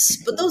puffs,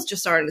 but those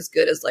just aren't as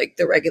good as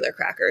the regular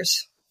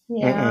crackers.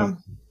 Yeah.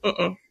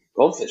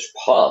 Goldfish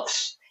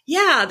puffs.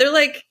 Yeah,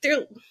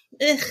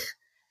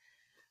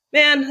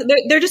 man,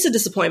 they're just a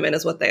disappointment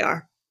is what they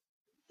are.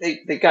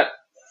 They got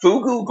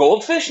fugu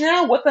goldfish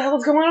now? What the hell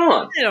is going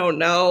on? I don't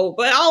know,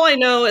 but all I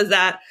know is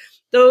that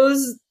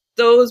those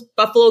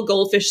buffalo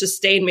goldfish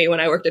sustained me when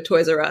I worked at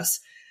Toys R Us.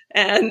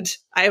 And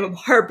I am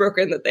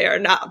heartbroken that they are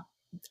not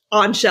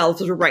on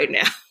shelves right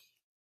now.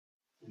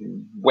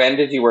 When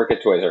did you work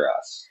at Toys R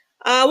Us?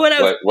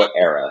 What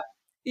era?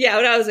 Yeah,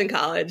 when I was in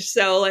college.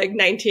 So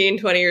 19,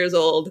 20 years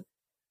old,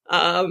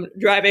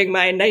 driving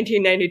my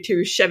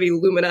 1992 Chevy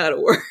Lumina to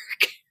work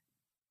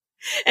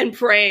and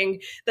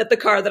praying that the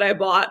car that I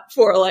bought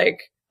for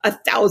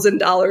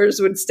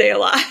 $1,000 would stay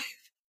alive.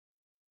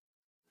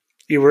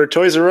 You were a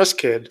Toys R Us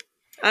kid.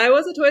 I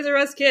was a Toys R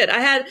Us kid.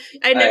 I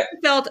never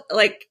felt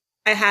like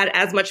I had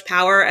as much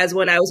power as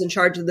when I was in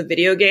charge of the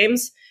video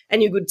games,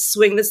 and you would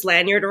swing this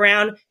lanyard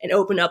around and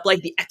open up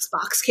the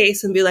Xbox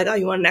case and be like, "Oh,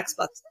 you want an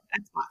Xbox,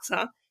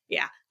 huh?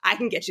 Yeah, I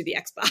can get you the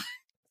Xbox."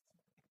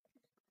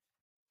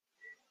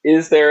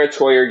 Is there a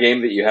toy or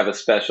game that you have a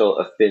special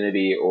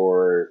affinity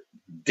or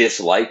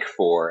dislike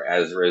for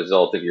as a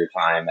result of your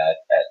time at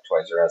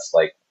Toys R Us?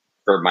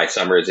 For my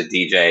summer as a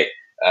DJ,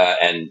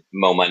 and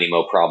Mo Money,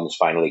 Mo Problems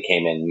finally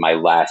came in my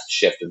last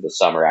shift of the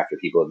summer after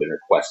people have been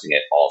requesting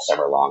it all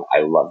summer long.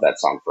 I love that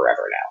song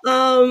forever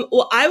now.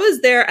 Well, I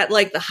was there at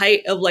the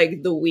height of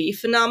the Wii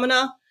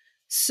phenomena.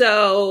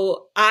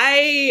 So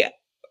I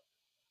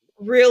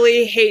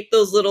really hate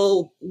those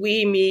little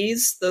Wii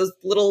Miis, those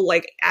little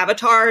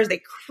avatars. They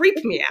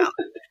creep me out.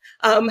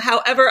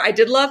 However, I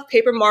did love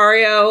Paper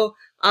Mario.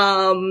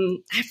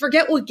 I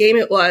forget what game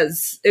it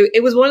was.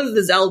 It was one of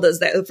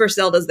the first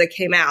Zeldas that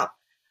came out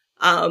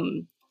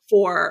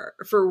for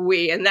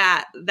Wii, and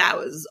that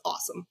was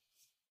awesome.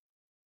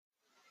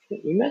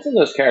 You mentioned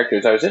those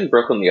characters. I was in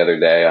Brooklyn the other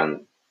day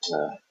on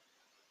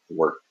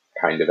work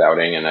kind of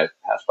outing, and I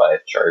passed by a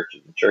church,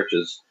 and the church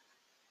is,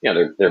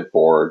 their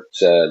board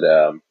said,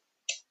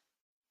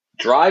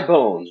 "Dry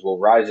bones will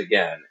rise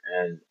again,"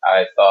 and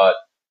I thought,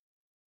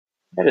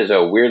 that is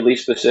a weirdly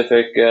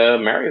specific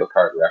Mario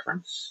Kart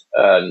reference.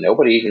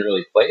 Nobody even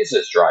really plays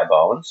as Dry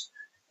Bones,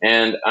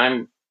 and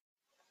I'm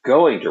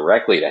going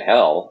directly to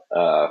hell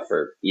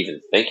for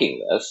even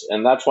thinking this,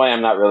 and that's why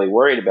I'm not really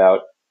worried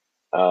about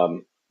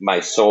my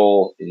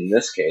soul in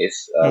this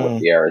case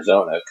with the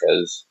Arizona,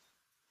 because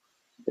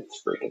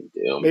it's freaking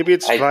doomed. Maybe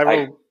it's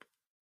viral.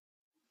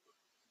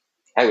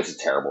 I was a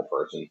terrible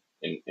person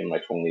in my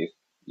 20s,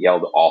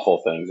 yelled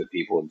awful things at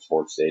people in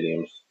sports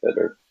stadiums that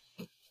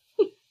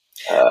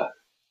are...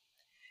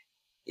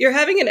 You're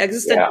having an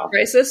existential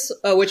crisis,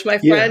 which my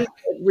friend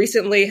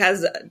recently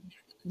has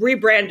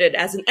rebranded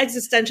as an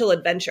existential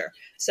adventure.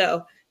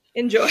 So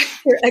enjoy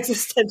your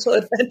existential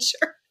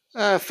adventure.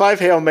 5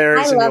 Hail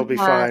Marys and you'll be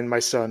fine, my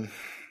son.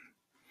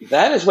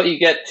 That is what you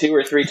get 2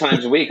 or 3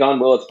 times a week on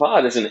Will It's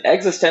Pod, is an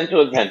existential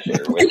adventure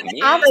with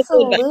me.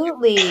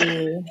 Absolutely.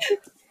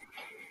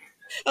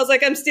 I was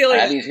like, I'm stealing.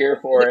 Addie's here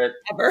for it.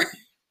 Ever.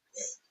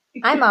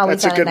 I'm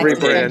always That's on a good an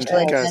rebrand. existential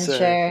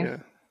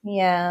adventure.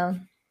 Yeah.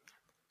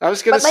 I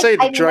was going to say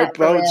the Dry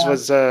Bones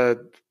was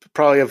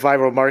probably a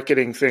viral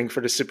marketing thing for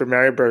the Super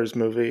Mario Bros.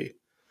 Movie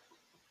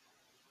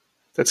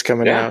that's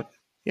coming out.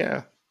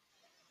 Yeah.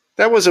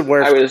 That wasn't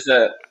worth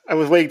it. I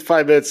was waiting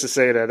 5 minutes to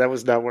say that. That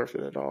was not worth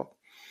it at all.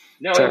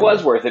 No, it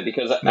was worth it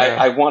because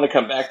I want to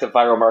come back to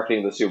viral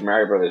marketing of the Super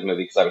Mario Bros.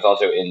 Movie because I was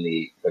also in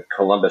the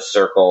Columbus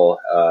Circle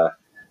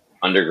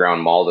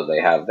underground mall that they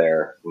have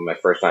there. My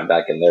first time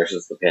back in there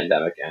since the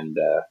pandemic. And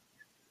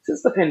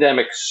since the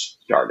pandemic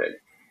started,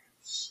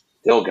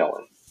 still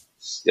going.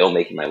 Still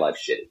making my life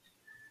shitty.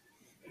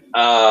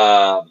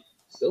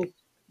 Still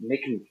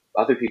making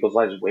other people's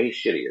lives way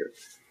shittier.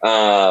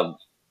 But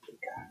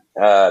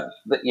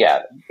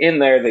yeah, in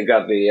there they've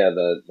got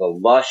the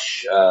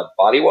Lush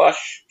body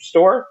wash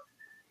store,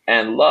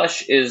 and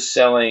Lush is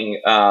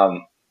selling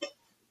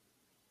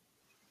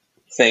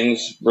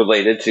things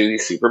related to the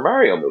Super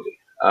Mario movie.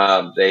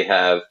 They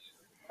have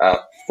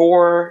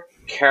 4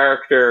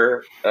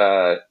 character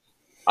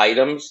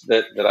items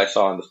that I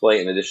saw on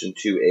display, in addition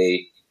to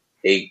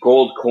a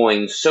gold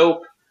coin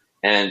soap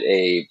and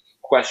a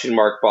question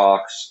mark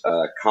box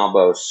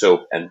combo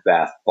soap and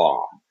bath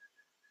bomb.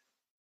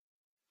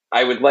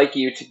 I would like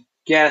you to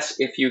guess,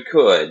 if you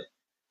could,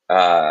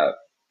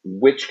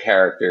 which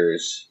are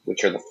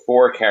the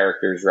 4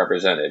 characters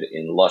represented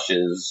in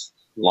Lush's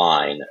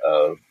line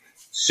of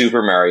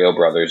Super Mario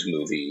Brothers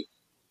movie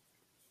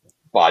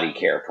body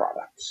care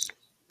products.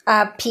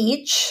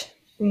 Peach.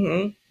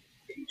 Mm-hmm.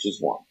 Peach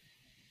is 1.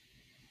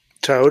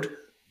 Toad.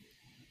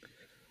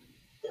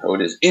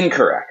 Toad is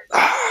incorrect.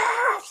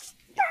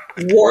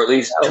 Or at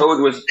least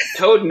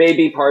Toad may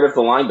be part of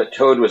the line, but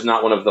Toad was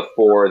not one of the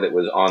 4 that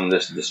was on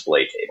this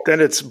display table. Then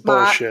it's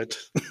bullshit.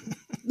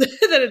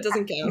 Then it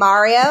doesn't count.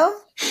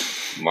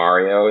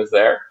 Mario is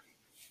there.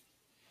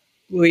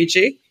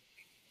 Luigi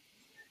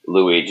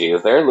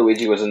is there.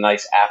 Luigi was a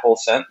nice apple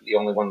scent, the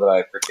only one that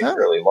I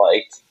particularly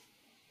liked.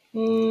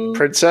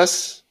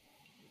 Princess?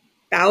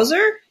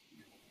 Bowser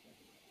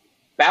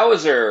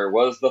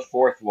was the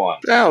 4th one.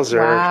 Bowser.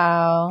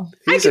 Wow.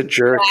 He's a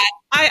jerk.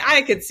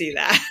 I could see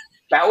that.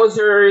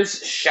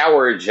 Bowser's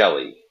shower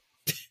jelly.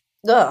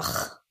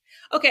 Ugh.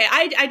 Okay,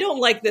 I don't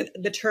like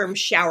the term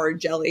shower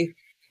jelly.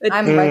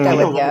 I'm right there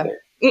with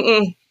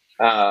you.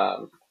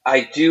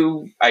 I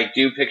do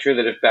picture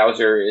that if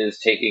Bowser is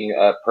taking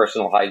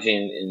personal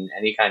hygiene in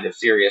any kind of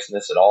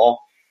seriousness at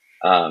all,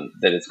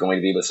 that it's going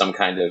to be with some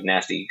kind of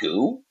nasty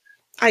goo.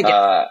 I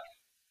get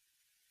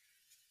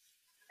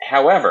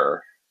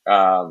however,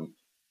 I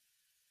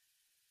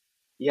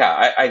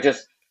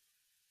just,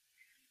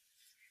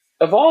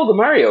 of all the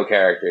Mario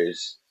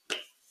characters,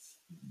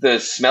 the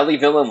smelly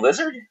villain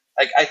Lizard,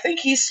 I think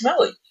he's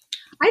smelly.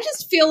 I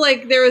just feel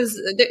like there's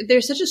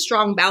such a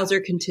strong Bowser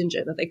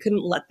contingent that they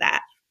couldn't let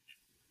that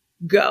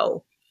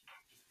go.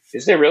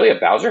 Is there really a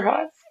Bowser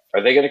hive?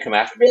 Are they going to come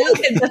after me? You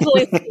can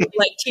definitely see,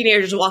 like,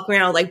 teenagers walking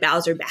around with like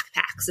Bowser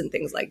backpacks and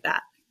things like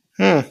that.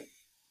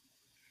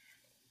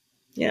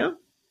 Yeah.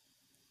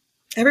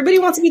 Everybody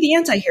wants to be the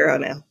anti-hero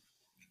now.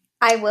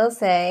 I will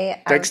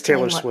say, thanks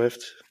Taylor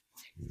Swift.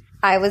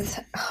 I was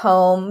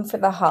home for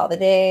the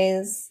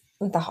holidays.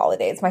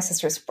 My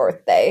sister's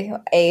birthday,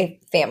 a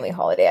family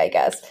holiday, I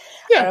guess.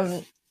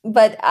 Yeah.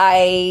 But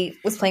I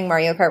was playing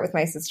Mario Kart with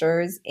my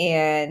sisters,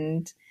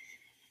 and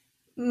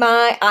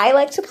I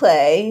like to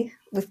play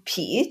with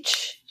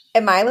Peach,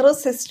 and my little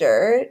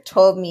sister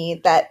told me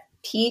that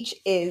Peach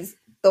is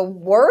the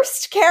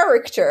worst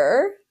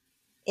character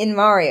in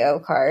Mario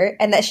Kart,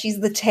 and that she's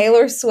the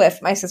Taylor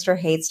Swift. My sister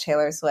hates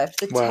Taylor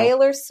Swift.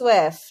 Taylor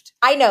Swift.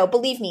 I know,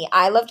 believe me,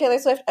 I love Taylor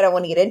Swift. I don't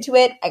want to get into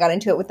it. I got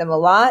into it with them a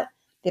lot.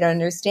 They don't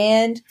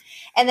understand.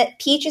 And that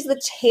Peach is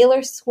the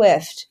Taylor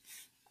Swift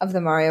of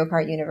the Mario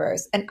Kart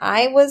universe. And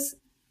I was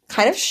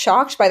kind of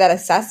shocked by that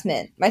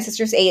assessment. My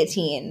sister's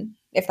 18,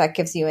 if that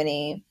gives you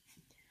any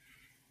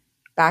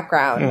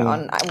background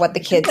on what the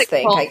kids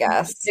think, I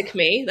guess. Pick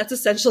me. That's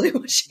essentially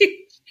what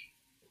she...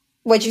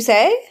 What'd you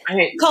say?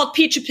 Called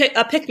Peach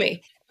a pick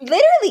me.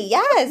 Literally,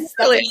 yes.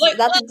 Really?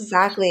 That's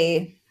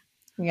exactly...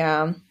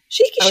 Yeah. I was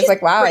she's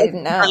like, wow, I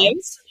didn't know.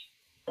 Times.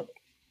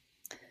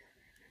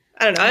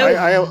 I don't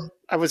know.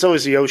 I was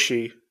always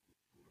Yoshi.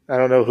 I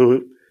don't know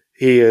who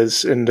he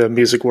is in the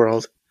music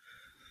world.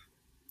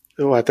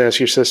 You'll have to ask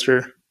your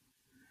sister.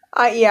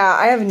 Yeah,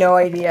 I have no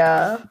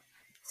idea.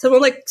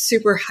 Someone like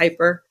super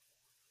hyper.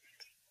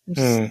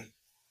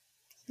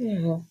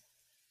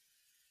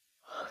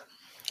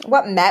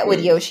 What Met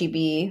would Yoshi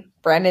be?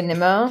 Brandon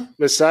Nimmo?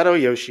 Masato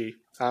Yoshi,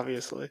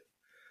 obviously.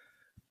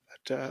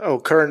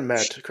 But, current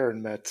Met.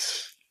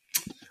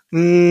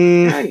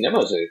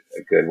 Nemo's a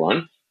good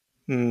one.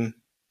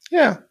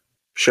 Yeah,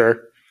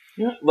 sure.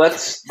 Yeah,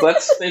 let's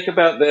think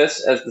about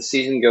this as the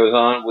season goes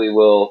on. We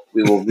will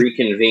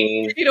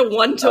reconvene. You know,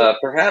 one to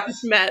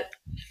perhaps Met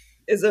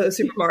is a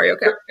Super Mario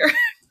character.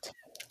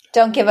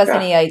 Don't give us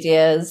any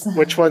ideas.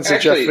 Which one's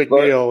Actually, Jeff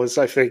McNeil is,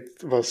 I think,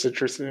 the most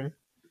interesting.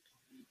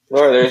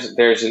 Laura,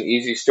 there's an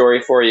easy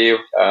story for you.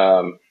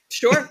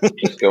 Sure.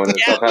 Just go into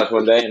the clubhouse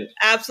one day and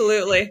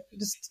absolutely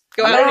just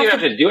go I out. don't even have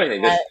to do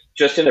anything.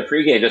 Just in the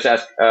pregame, just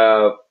ask.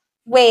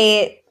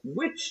 Wait.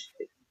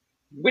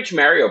 Which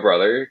Mario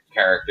brother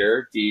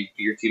character do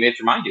your teammates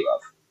remind you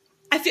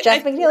of?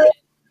 Jeff McNeil.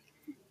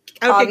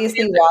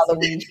 Obviously,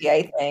 Waluigi.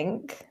 I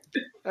think.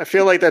 I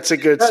feel like that's a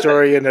good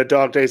story in the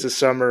dog days of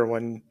summer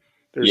when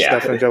there's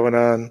nothing going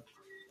on.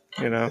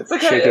 You know,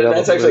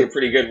 that's actually a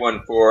pretty good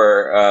one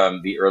for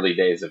the early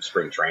days of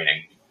spring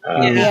training.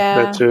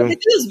 That too. They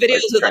do those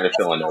videos with trying to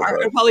fill in.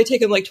 It'll probably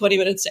take them like 20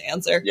 minutes to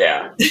answer.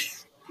 Yeah.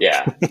 It's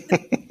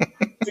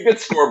a good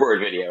scoreboard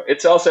video.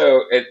 It's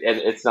also,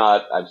 it's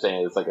not. I'm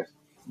saying it's like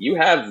you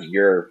have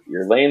your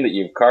lane that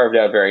you've carved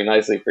out very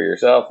nicely for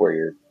yourself, where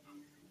you're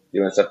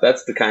doing stuff.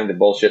 That's the kind of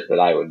bullshit that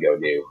I would go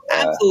do.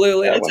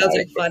 Absolutely, that sounds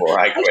like fun. Before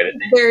I quit it.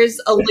 There's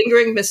a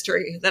lingering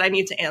mystery that I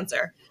need to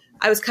answer.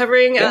 I was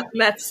covering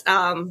Mets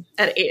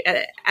at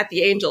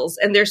the Angels,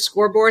 and their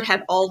scoreboard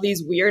had all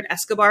these weird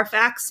Escobar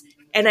facts,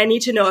 and I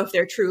need to know if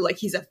they're true. Like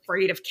he's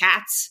afraid of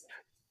cats.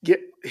 Yeah,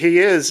 he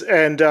is,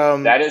 and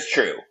that is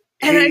true.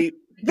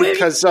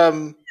 Because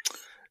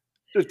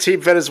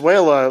Team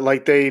Venezuela,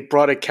 like they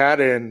brought a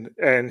cat in,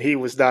 and he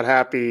was not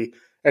happy,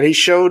 and he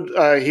showed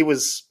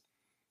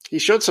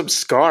some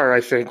scar,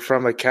 I think,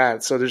 from a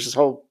cat. So there's this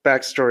whole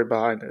backstory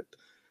behind it.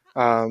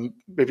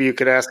 Maybe you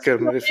could ask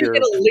him if you're a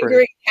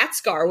lingering cat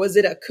scar. Was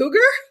it a cougar?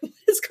 What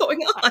is going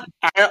on?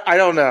 I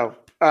don't know.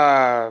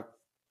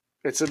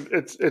 It's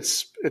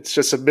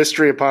just a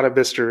mystery upon a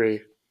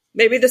mystery.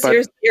 Maybe this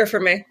year's the year for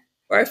me,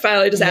 where I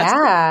finally just ask,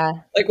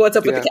 like, what's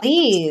up with the cat?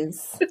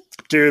 Please,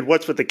 dude,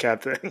 what's with the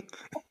cat thing?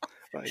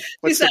 Like,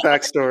 what's the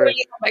backstory?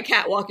 My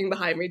cat walking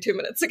behind me 2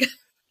 minutes ago.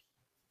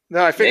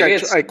 No, I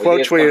think I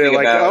quote tweeted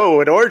like,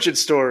 an origin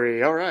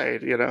story. All right,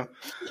 you know.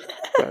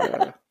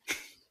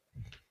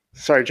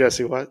 Sorry,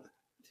 Jesse. What?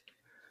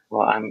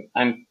 Well,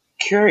 I'm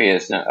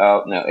curious now.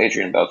 Oh no,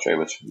 Adrian Beltre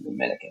was from the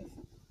Dominican.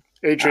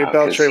 Adrian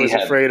Beltre was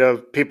afraid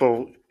of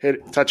people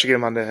touching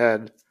him on the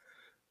head,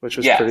 which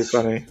was pretty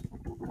funny.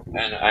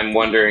 And I'm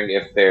wondering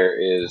if there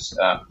is.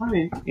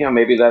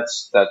 Maybe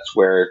that's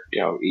where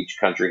each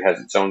country has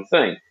its own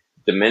thing.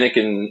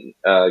 Dominican,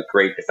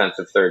 great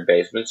defensive third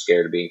baseman,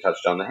 scared of being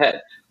touched on the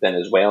head.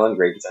 Venezuelan,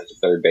 great defensive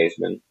third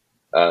baseman,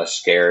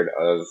 scared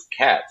of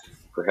cats.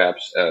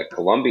 Perhaps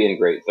Colombian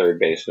great third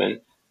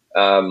baseman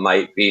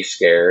might be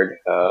scared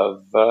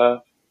of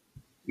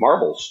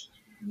marbles.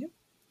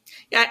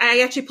 Yeah,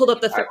 I actually pulled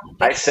up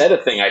I said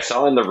a thing I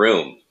saw in the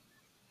room.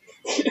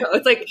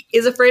 It's like,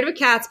 is afraid of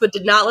cats, but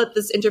did not let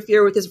this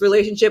interfere with his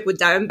relationship with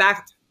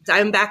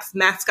Diamondbacks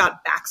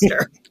mascot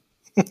Baxter.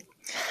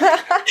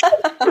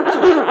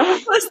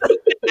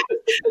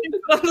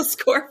 On the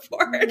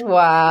scoreboard.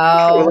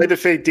 Wow. I like to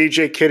think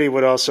DJ Kitty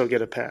would also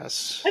get a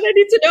pass. And I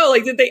need to know,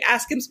 like, did they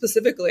ask him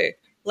specifically?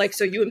 Like,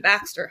 so you and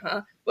Baxter,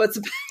 huh? What's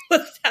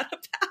that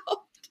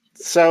about?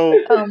 So,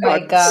 oh my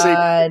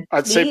God.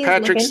 On St.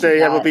 Patrick's Day,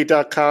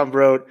 MLB.com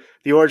wrote,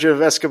 the origin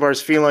of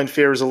Escobar's feline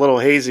fear is a little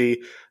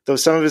hazy, though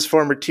some of his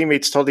former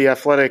teammates told The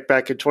Athletic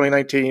back in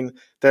 2019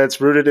 that it's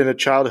rooted in a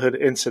childhood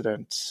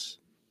incident.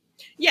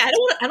 Yeah,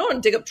 I don't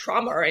want to dig up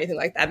trauma or anything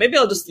like that. Maybe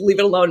I'll just leave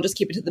it alone and just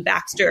keep it to the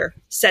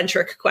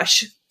Baxter-centric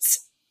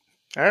questions.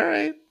 All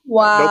right.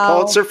 Wow. No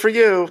Pulitzer for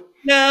you.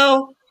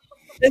 No.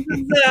 This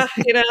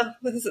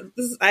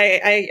is,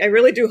 I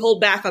really do hold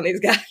back on these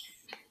guys.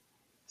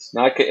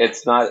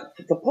 It's not.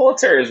 The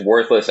Pulitzer is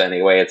worthless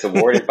anyway. It's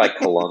awarded by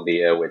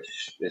Columbia, which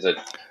is a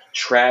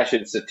trash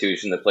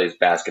institution that plays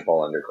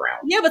basketball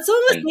underground. Yeah, but some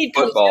of us need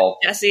football.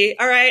 Coaster, Jesse.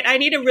 All right, I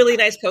need a really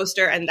nice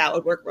coaster, and that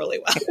would work really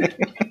well.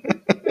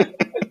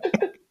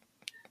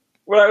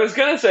 What I was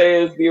going to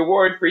say is the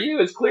award for you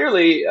is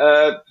clearly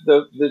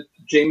the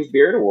James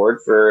Beard Award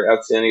for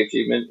Outstanding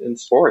Achievement in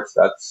Sports.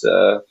 That's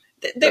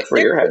That's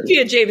where you're There heading. could be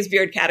a James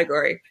Beard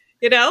category,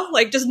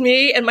 like just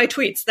me and my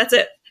tweets. That's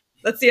it.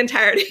 That's the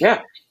entirety.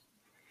 Yeah.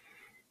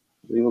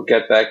 We will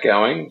get that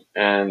going.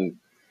 And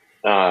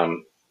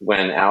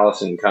when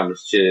Allison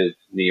comes to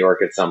New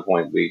York at some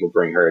point, we will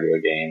bring her to a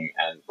game,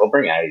 and we'll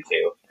bring Addie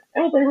too.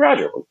 And we'll bring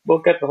Roger. We'll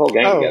get the whole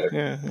gang together.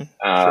 Yeah,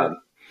 Sure.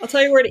 I'll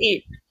tell you where to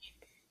eat.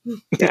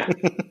 Yeah.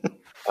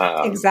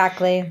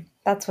 Exactly.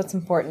 That's what's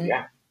important.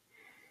 Yeah.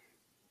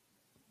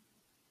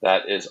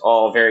 That is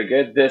all very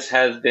good. This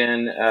has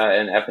been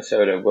an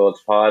episode of Will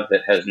It's Pod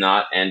that has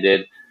not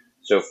ended,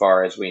 so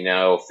far as we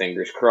know,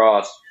 fingers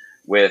crossed,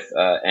 with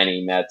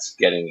any Mets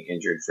getting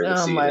injured for the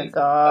season. Oh my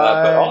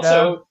god! But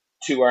also,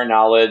 to our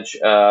knowledge,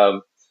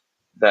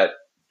 that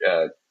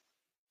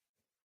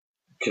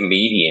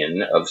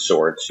comedian of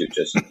sorts who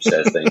just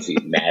says things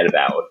he's mad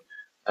about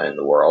in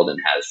the world and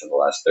has for the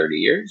last 30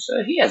 years,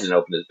 he hasn't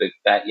opened his big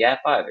fat yap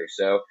either.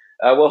 So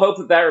we'll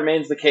hope that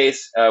remains the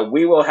case.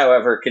 We will,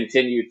 however,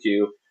 continue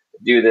to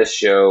do this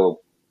show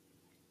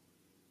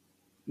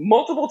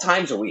multiple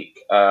times a week.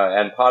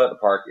 And Pod at the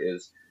Park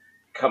is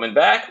coming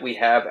back. We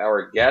have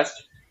our guest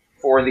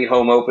for the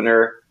home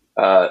opener,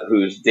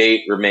 whose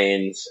date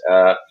remains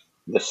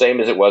the same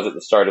as it was at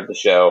the start of the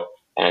show,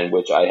 and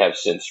which I have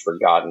since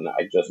forgotten.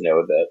 I just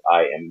know that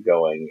I am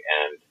going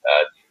and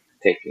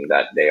taking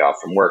that day off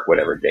from work,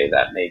 whatever day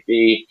that may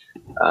be,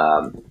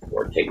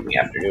 or taking the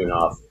afternoon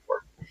off,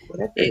 or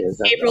whatever it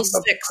is. April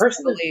 6th,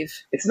 I believe.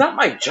 It's not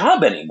my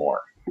job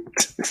anymore.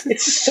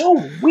 It's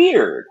so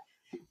weird.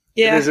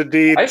 Yeah. It is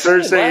indeed I said it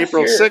Thursday, last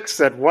April year.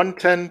 6th at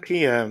 1:10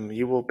 p.m.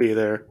 You will be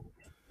there.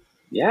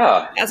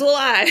 Yeah. As will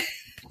I.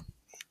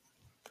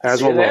 As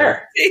See you will I.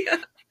 there. Yeah.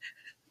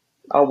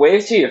 I'll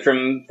wave to you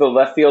from the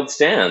left field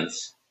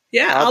stands.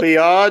 Yeah. I'll be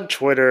on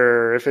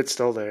Twitter if it's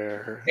still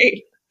there.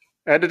 Great.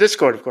 And the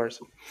Discord, of course.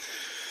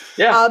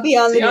 Yeah, I'll be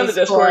on see the you on the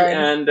Discord.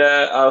 Discord,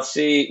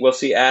 and we'll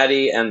see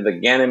Addie and the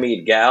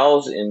Ganymede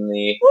Gals in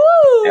the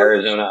Woo!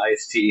 Arizona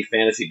Ice Tea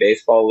Fantasy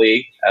Baseball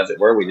League, as it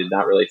were. We did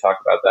not really talk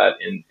about that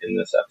in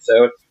this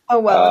episode. Oh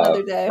well,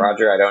 another day.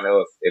 Roger, I don't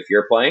know if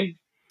you're playing.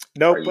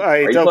 Nope,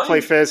 Are you I don't play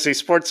playing? fantasy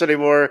sports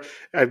anymore.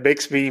 It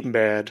makes me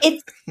mad.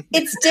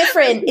 It's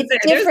different. It's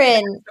There's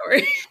different.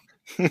 Story.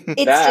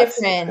 It's That's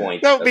the different.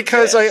 point No, of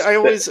because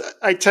this.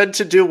 I tend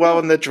to do well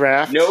in the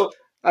draft. No,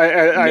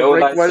 I No,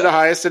 rank that's one of the it.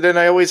 highest, and then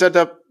I always end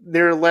up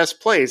near last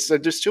place.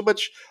 And there's too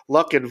much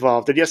luck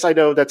involved. And yes, I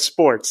know that's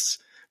sports,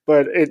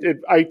 but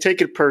I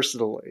take it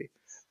personally.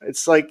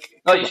 It's like,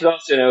 well, you should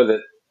also know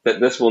that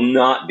this will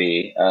not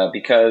be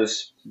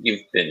because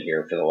you've been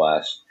here for the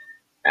last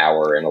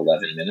hour and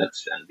 11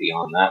 minutes and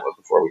beyond that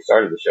before we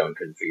started the show and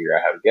couldn't figure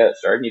out how to get it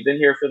started. You've been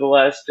here for the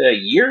last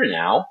year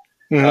now,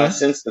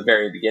 since the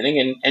very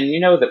beginning, and you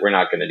know that we're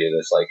not going to do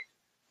this like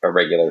a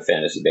regular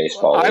fantasy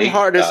baseball I'm league.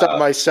 hardest on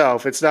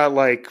myself. It's not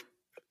like,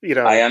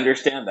 I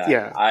understand that.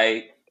 Yeah.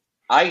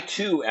 I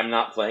too am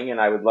not playing,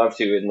 and I would love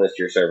to enlist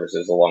your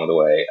services along the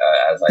way,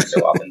 as I so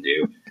often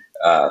do,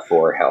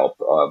 for help.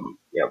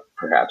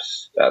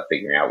 Perhaps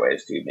figuring out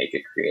ways to make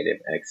it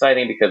creative and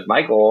exciting. Because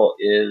my goal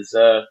is,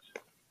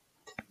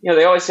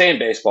 they always say in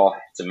baseball,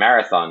 it's a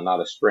marathon, not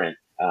a sprint.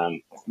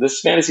 This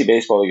fantasy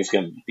baseball league is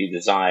going to be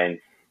designed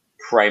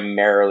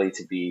primarily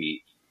to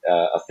be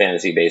a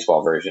fantasy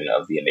baseball version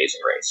of The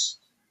Amazing Race,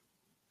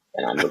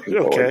 and I'm looking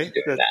forward okay, to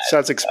doing that that.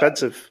 sounds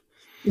expensive.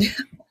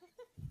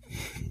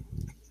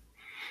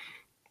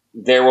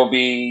 There will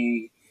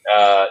be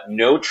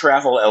no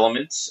travel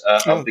elements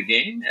of the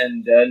game,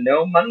 and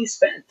no money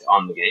spent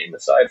on the game,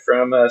 aside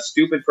from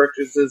stupid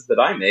purchases that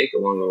I make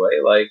along the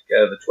way, like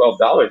the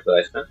 $12 that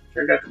I spent.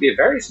 Turned out to be a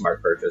very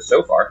smart purchase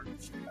so far,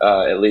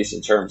 at least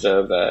in terms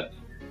of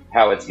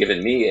how it's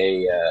given me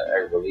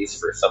a release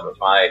for some of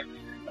my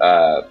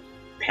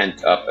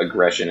pent-up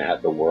aggression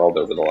at the world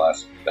over the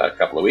last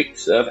couple of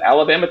weeks of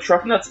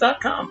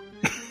AlabamaTrucknuts.com.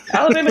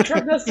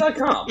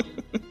 AlabamaTrucknuts.com.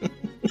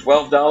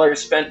 $12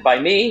 spent by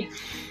me,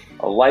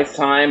 a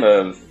lifetime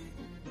of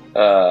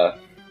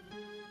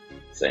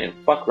saying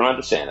fuck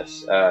Ron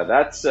DeSantis.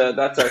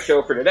 That's our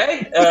show for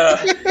today.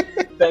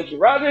 Thank you,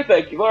 Roger.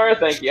 Thank you, Laura.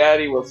 Thank you,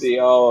 Addie. We'll see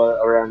you all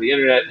around the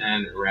internet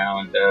and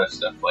around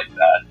stuff like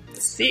that.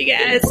 See you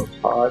guys.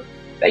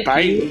 Thank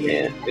Bye. you,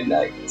 and good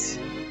night.